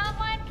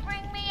 Someone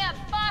bring me a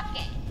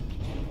bucket.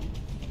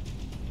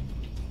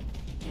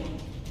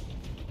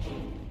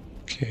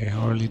 Okay,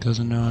 Harley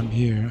doesn't know I'm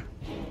here.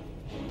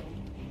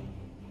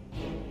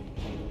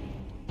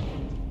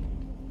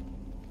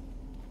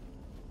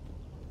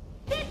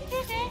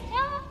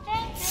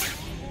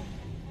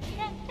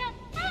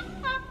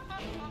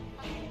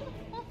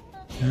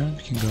 Yeah,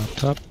 we can go up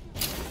top.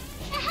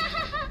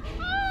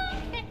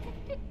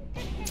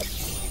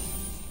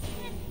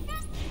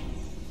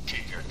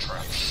 Keep your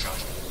trap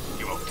shut.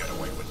 You won't get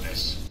away with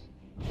this.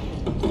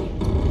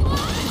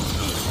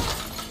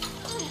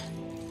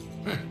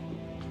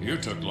 You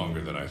took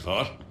longer than I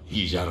thought.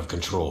 He's out of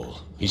control.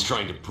 He's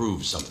trying to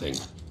prove something.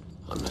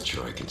 I'm not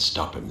sure I can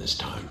stop him this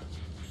time.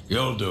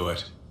 You'll do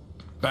it.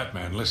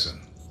 Batman,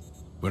 listen.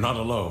 We're not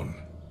alone.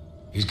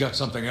 He's got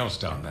something else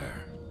down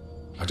there.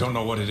 I don't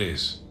know what it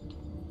is.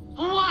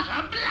 What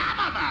a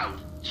blabbermouth!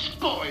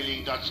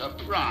 Spoiling the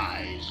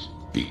surprise.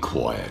 Be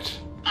quiet.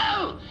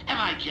 Oh, am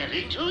I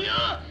getting to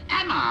you?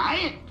 Am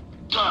I?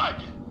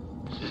 Good.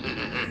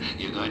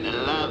 You're going to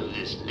love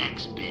this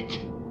next bit.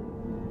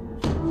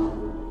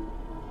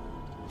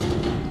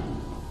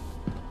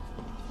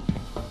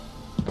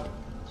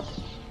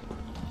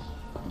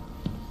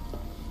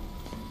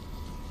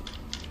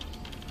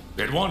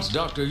 It wants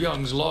Dr.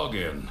 Young's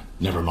login.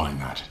 Never mind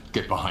that.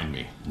 Get behind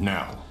me,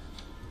 now.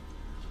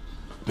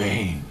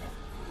 Bane.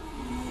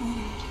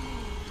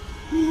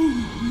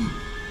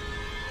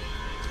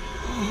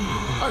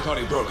 I thought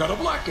he broke out of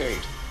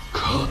Blackgate.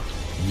 Cut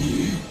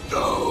me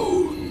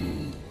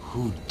down.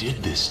 Who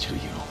did this to you?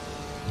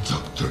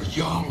 Dr.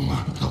 Young,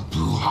 the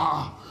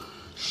Bruja.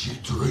 She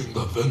drained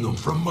the venom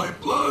from my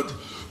blood.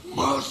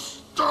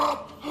 Must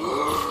stop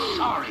her.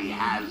 Sorry,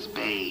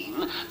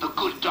 Bane. The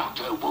good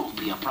doctor won't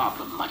be a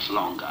problem much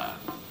longer.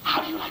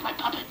 How do you like my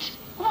puppet?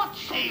 What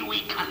say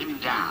we cut him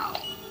down?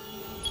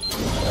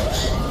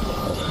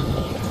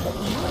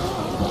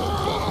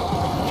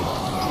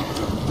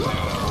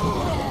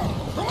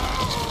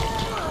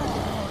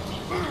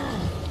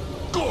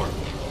 Gordon,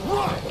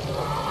 run!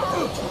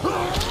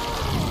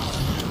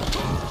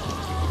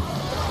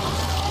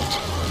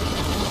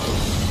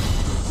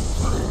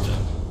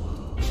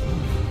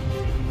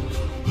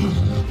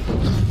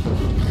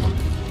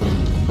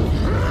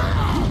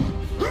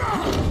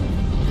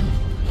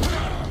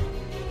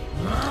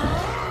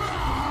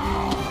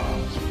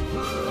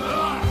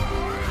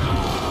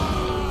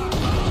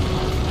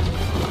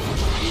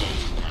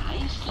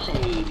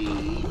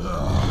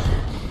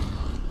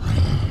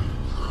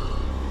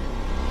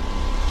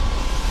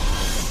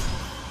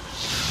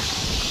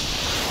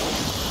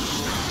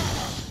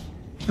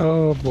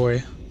 Oh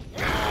boy.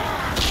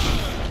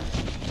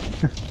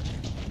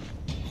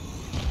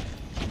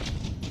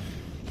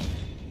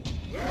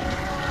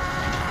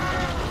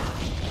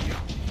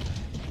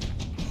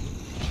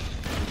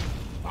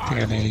 I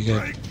think I need to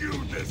get... you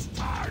this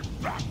time,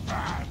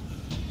 Batman!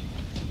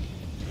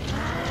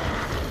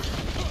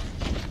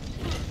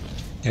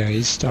 Yeah,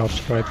 he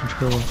stops right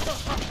before.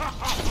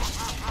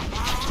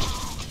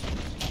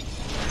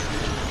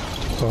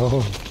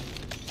 Oh.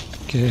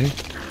 Okay.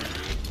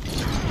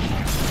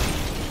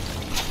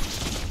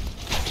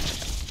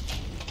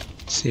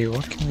 See,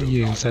 what can we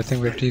use? I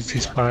think we have to use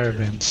these fire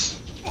vents.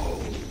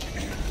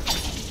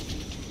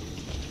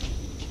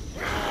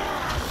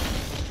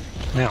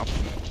 Now.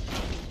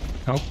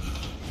 Nope.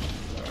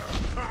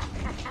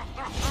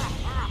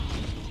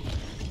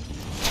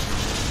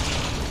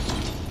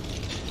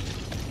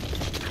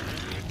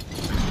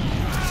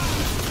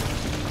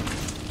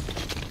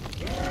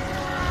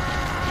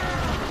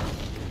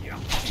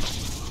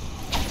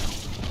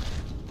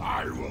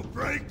 I will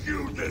break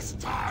you this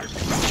time!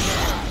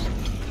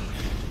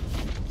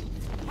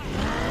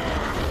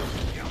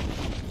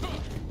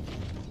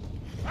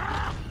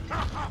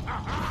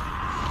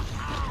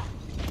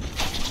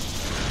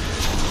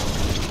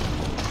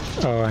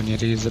 Oh, I need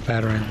to use the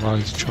battering while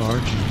he's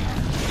charging.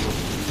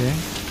 Okay.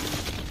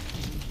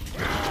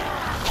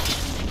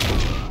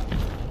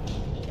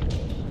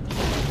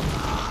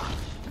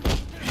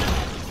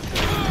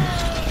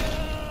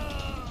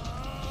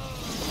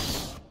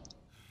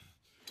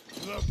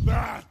 The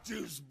bat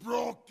is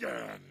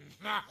broken!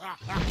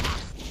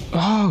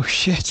 Oh,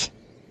 shit!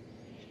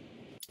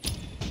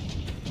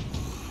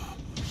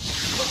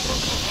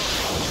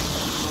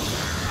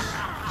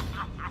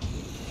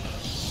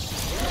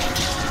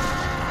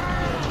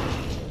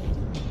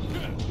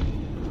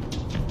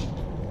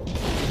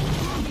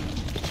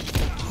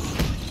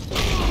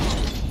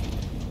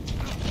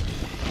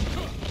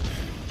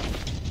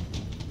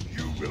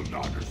 Will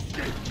not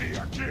escape me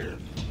again,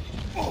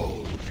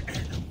 old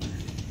enemy.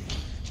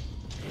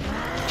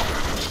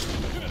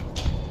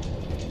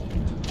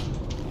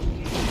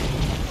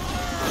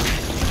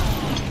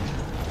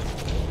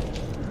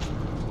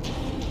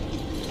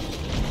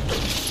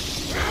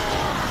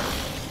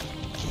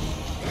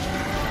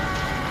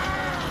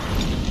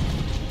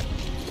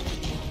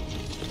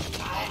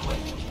 I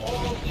went to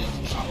all this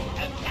trouble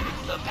and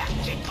that's the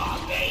magic on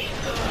me.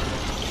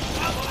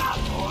 Double out,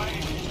 boy.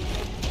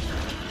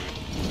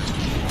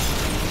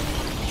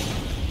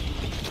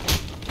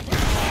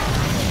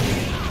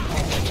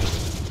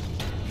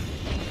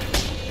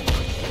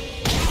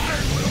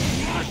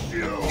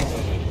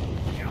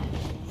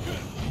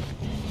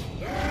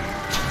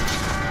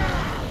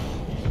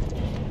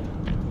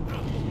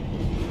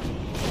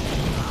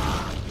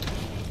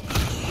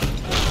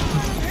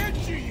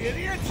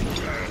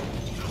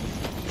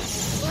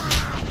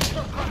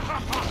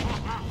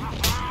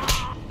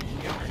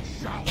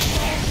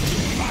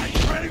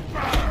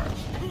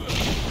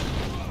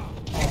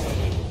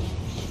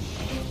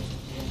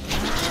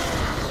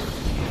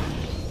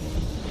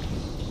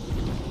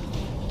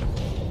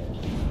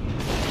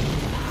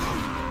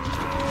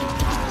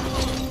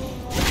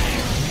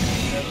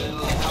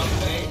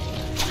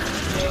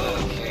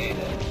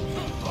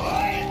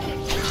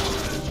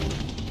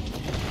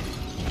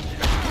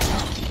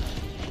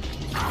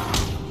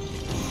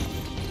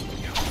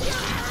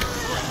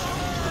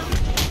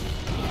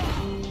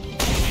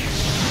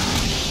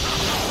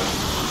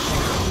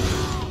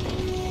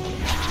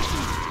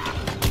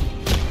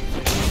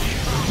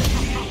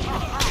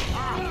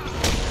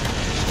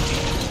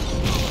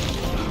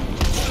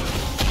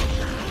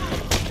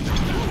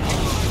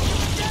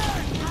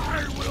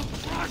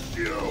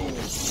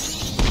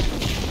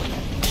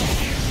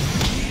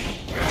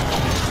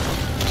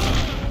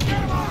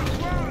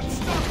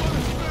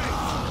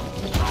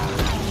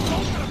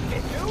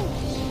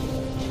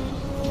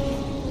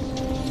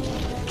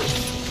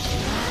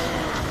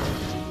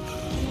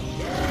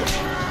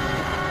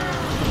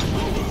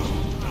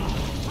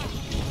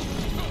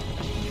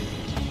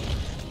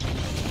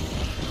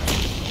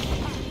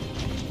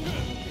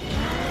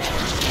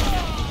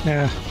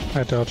 Yeah.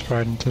 I dodged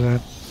right into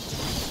that.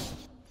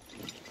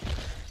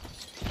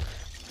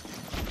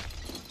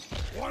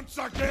 Once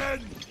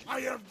again,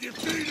 I have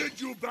defeated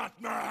you,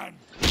 Batman!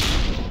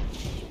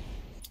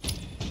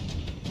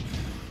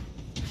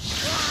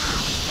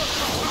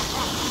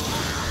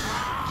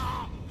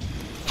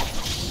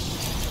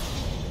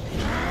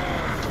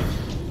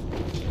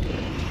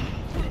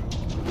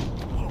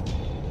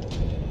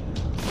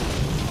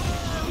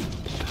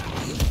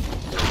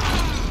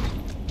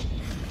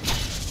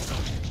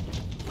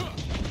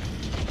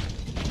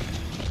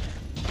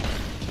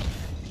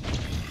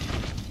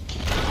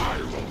 I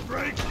will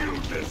break you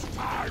this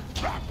time,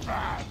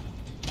 Batman!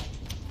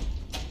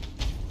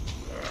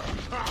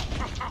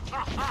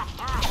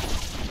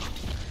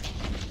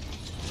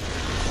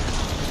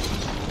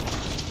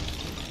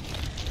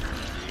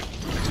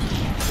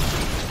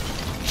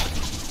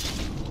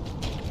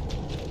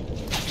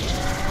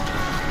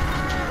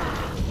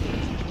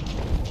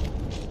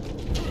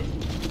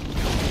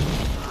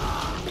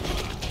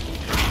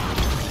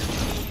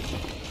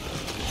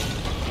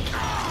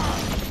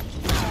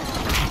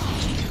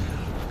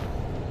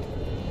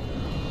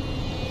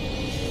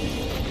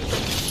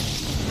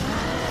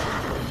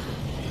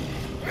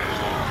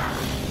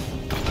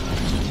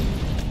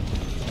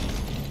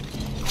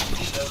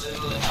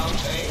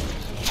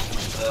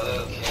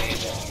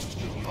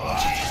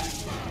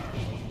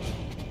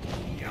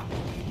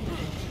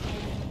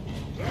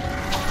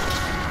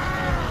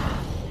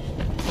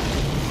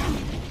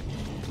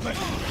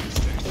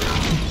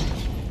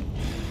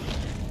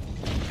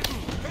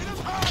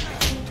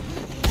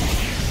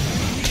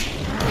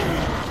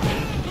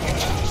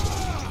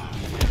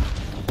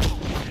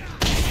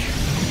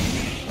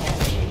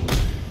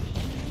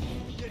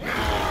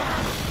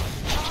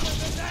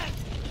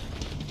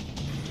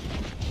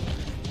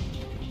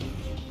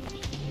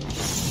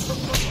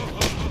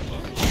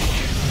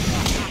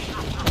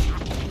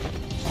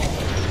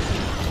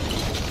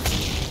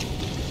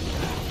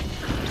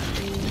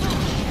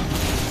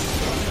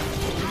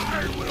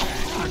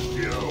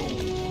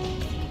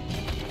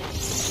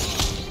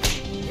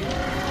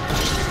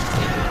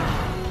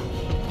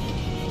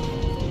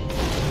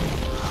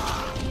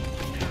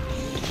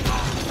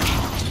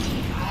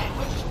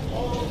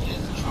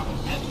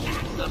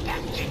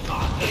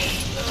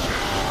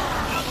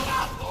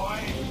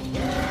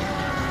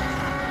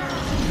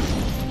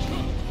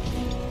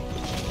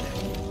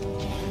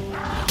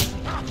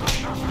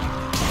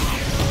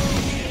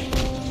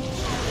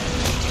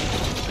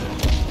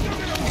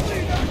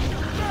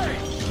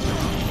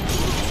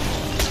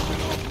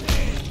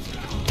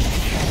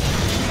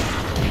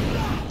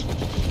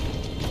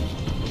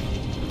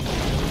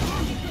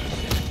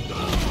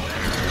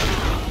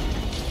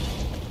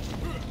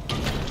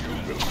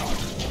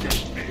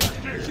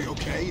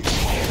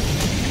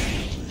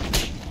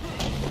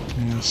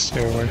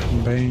 Stay away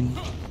from Bane.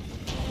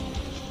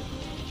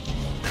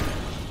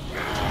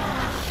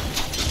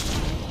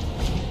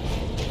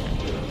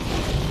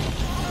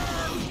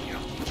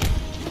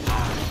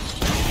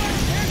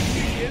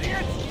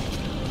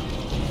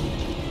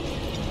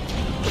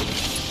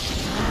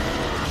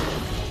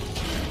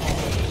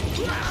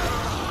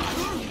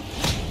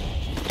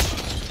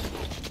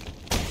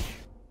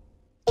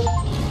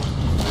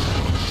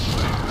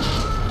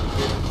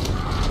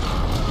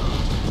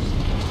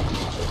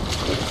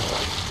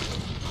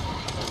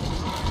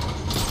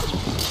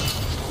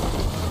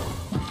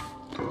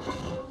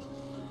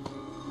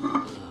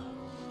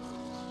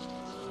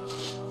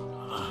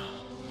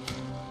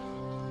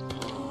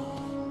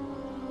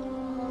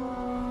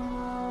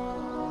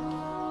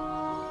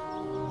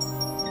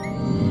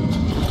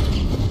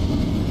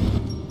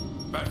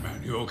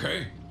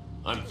 Okay?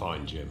 I'm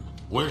fine, Jim.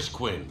 Where's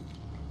Quinn?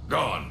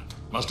 Gone.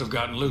 Must have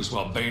gotten loose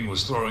while Bane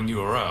was throwing you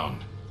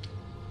around.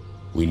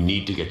 We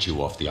need to get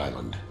you off the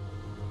island.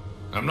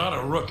 I'm not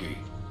a rookie.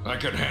 I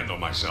can handle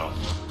myself.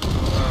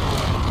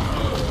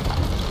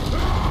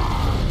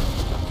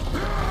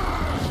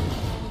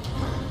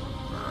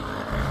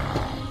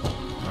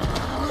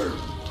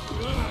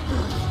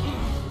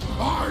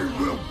 I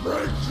will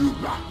break you,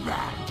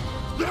 Batman!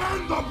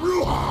 Then the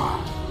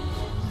Bruja!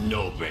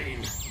 No,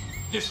 Bane.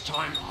 This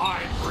time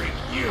I break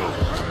you!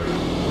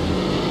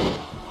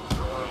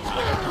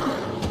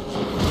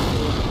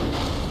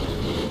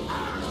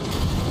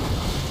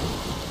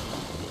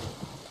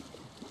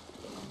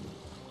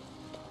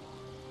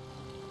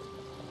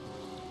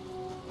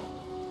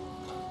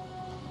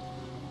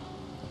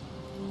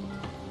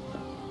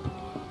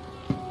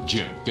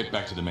 Jim, get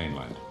back to the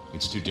mainland.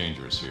 It's too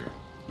dangerous here.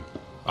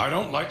 I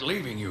don't like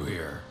leaving you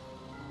here.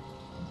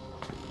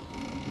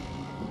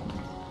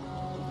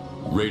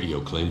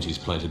 Radio claims he's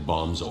planted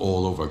bombs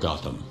all over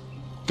Gotham.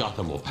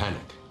 Gotham will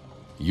panic.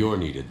 You're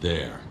needed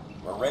there.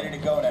 We're ready to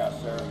go now,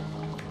 sir.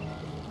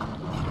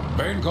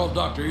 Bane called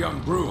Dr.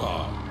 Young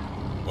Bruja.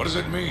 What does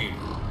it mean?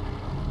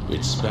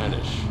 It's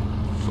Spanish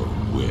for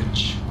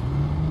witch.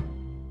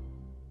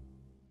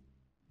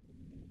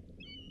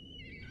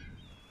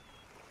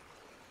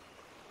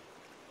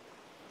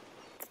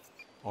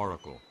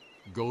 Oracle,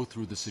 go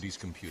through the city's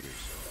computers.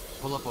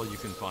 Pull up all you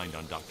can find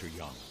on Dr.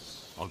 Young.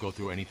 I'll go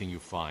through anything you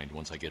find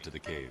once I get to the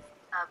cave.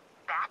 A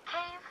bat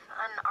cave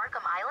on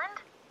Arkham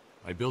Island?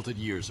 I built it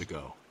years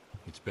ago.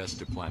 It's best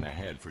to plan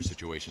ahead for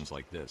situations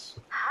like this.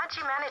 How'd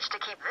you manage to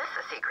keep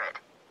this a secret?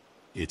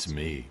 It's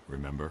me,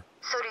 remember?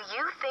 So do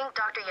you think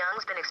Dr.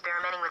 Young's been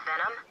experimenting with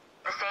venom?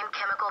 The same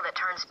chemical that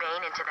turns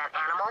Bane into that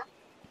animal?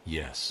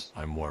 Yes,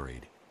 I'm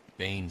worried.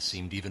 Bane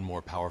seemed even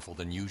more powerful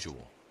than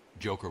usual.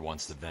 Joker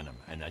wants the venom,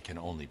 and that can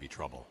only be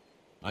trouble.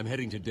 I'm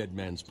heading to Dead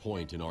Man's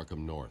Point in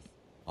Arkham North.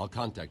 I'll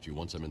contact you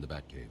once I'm in the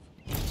Batcave.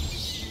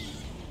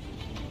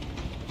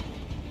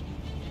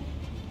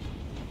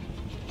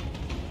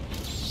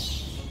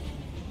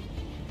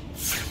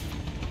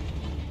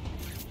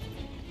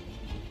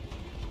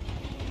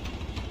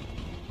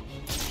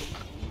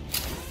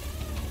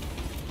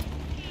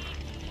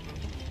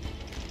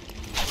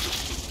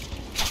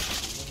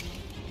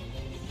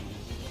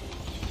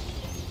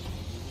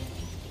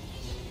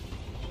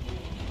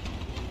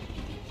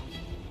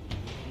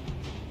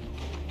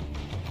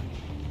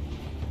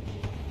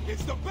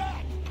 It's the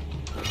bat!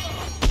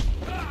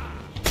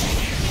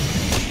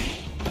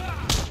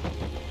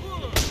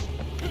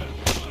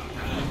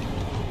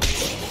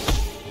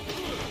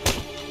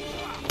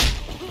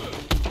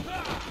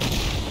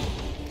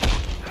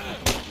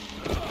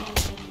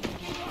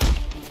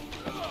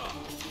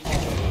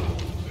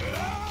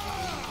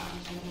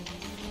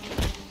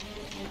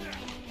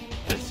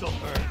 This'll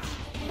hurt.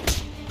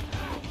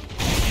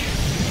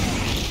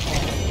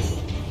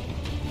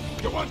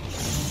 Come on!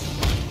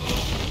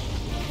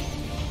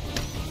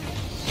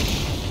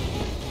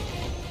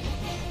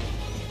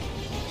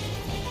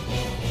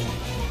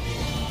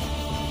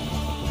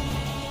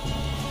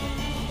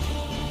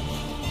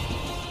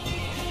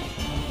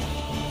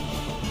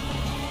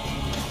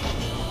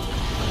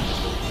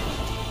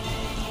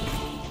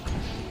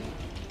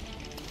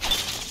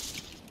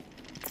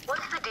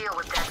 What's the deal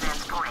with Dead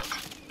Man's Point?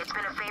 It's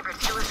been a favorite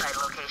suicide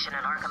location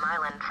on Arkham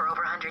Island for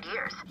over 100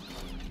 years.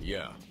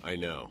 Yeah, I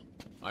know.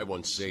 I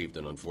once saved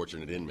an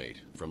unfortunate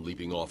inmate from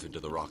leaping off into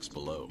the rocks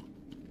below.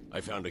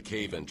 I found a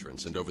cave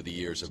entrance and over the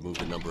years have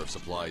moved a number of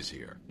supplies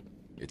here.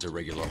 It's a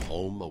regular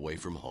home away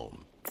from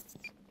home.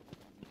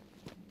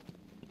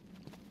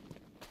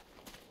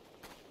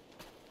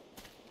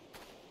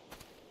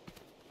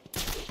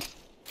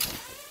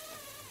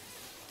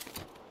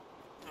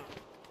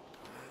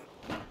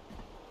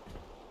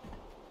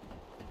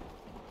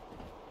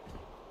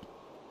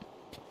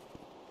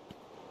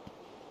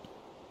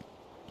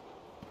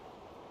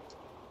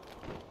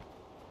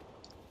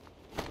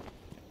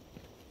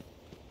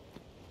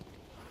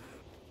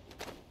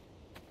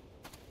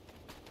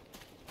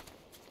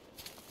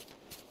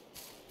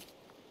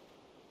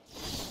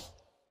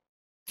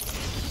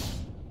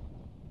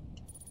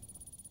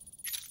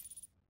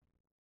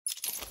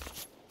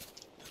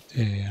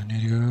 Okay, I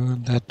need to go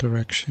in that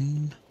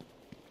direction.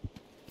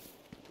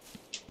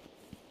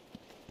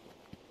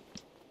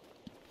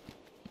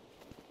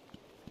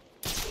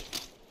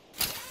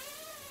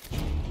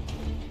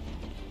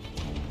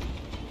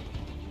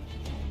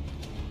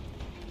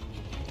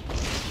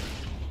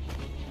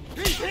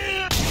 He's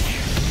here!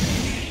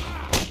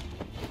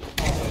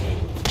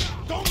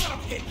 Don't let him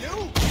hit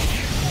you!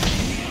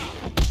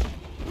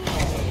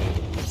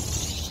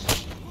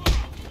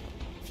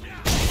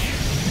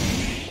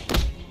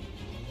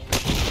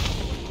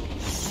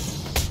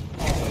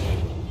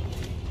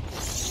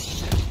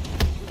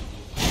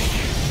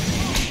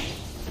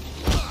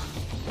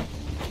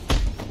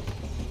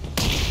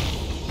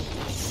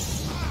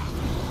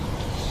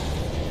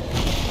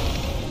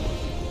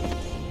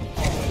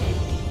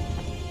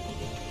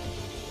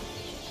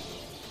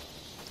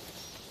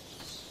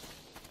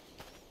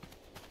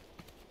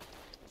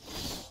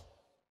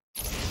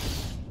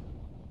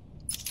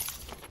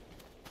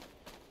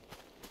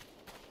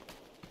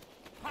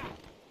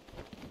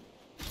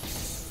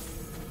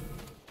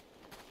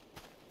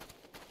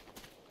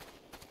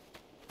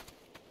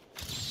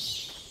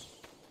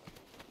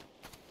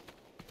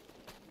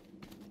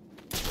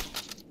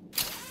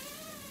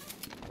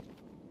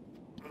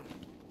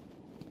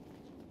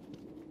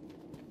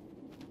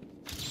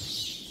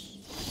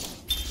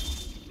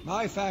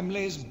 My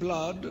family's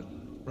blood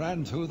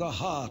ran through the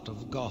heart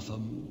of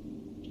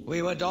Gotham.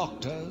 We were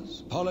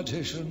doctors,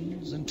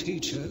 politicians, and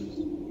teachers.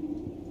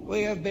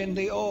 We have been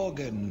the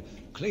organ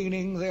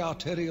cleaning the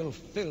arterial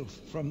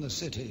filth from the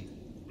city.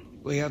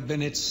 We have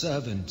been its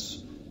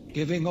servants,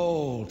 giving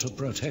all to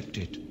protect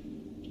it.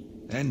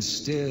 And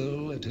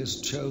still it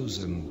has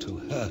chosen to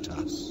hurt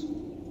us.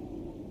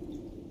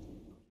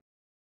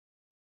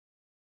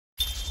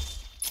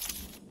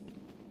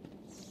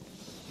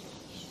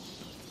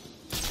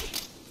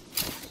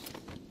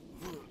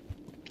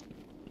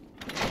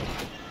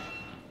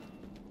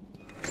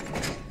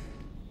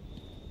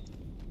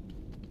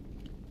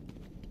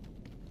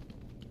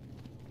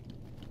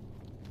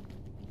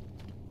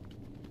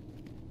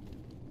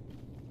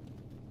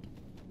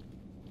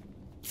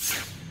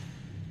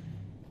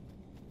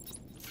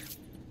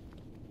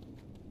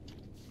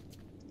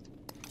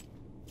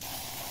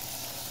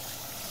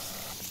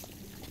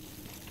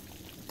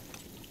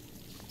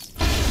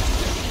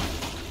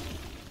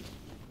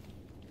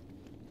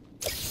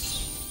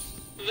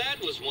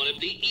 was one of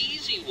the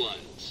easy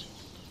ones.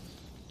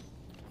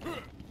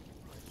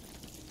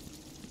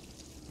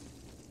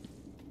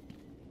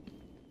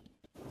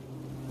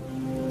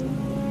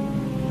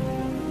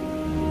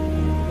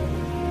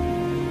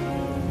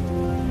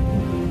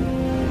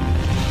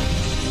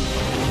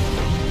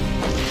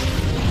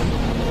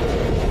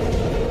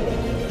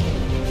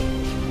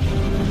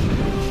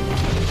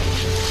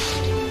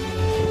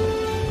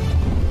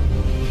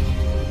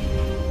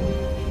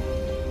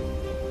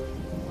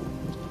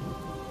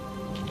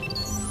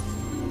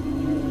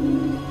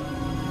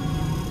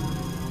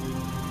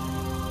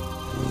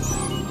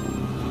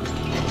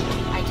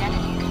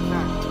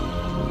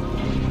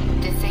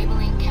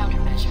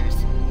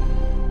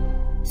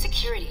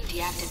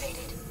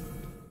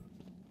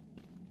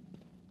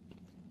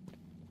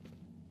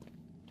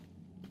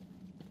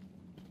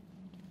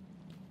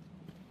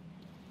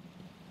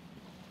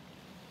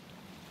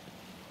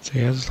 So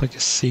he has like a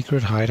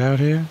secret hideout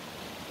here?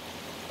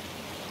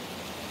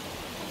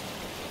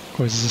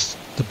 Or is this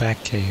the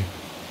back cave?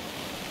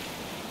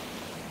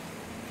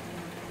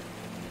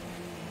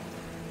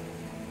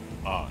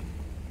 On.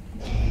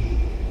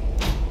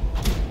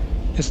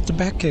 It's the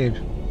back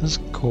cave. That's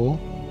cool.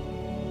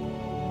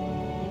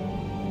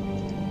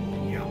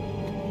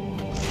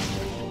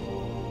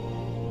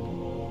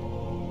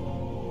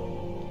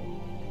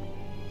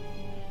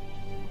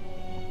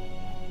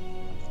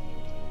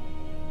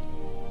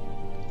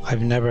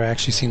 I've never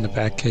actually seen the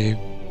Batcave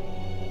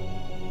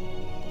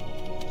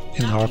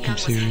in the Arkham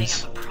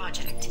series. A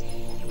project.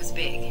 It was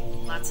big.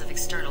 Lots of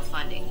external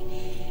funding.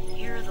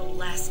 Here are the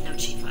last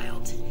notes she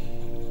filed.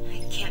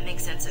 I can't make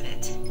sense of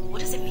it.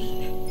 What does it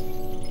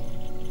mean?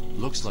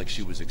 Looks like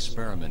she was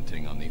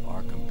experimenting on the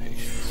Arkham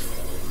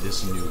patients.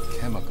 This new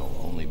chemical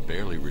only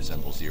barely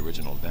resembles the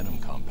original Venom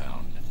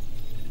compound.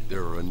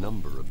 There are a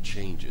number of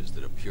changes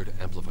that appear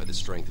to amplify the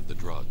strength of the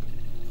drug.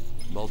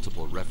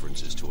 Multiple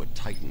references to a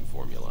Titan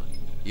formula.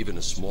 Even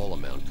a small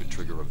amount could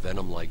trigger a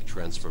Venom-like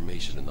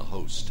transformation in the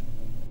host,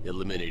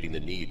 eliminating the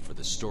need for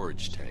the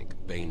storage tank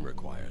Bane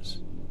requires.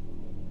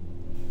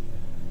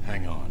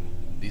 Hang on.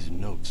 These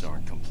notes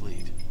aren't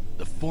complete.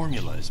 The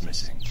formula is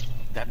missing.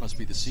 That must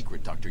be the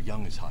secret Dr.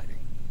 Young is hiding.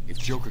 If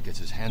Joker gets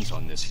his hands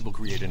on this, he will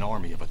create an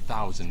army of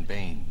 1,000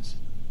 Banes.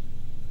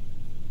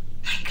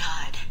 My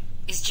God.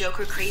 Is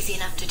Joker crazy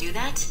enough to do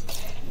that?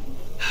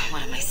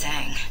 What am I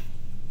saying?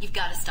 You've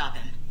got to stop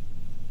him.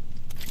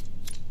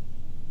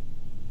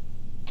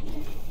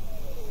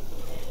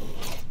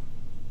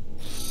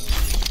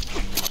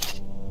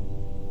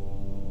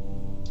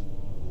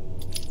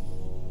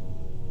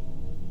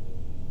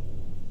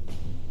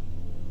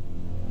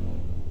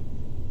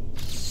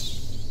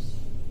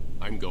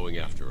 I'm going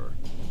after her.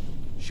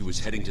 She was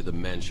heading to the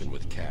mansion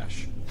with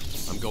cash.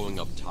 I'm going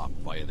up top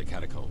via the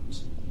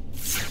catacombs.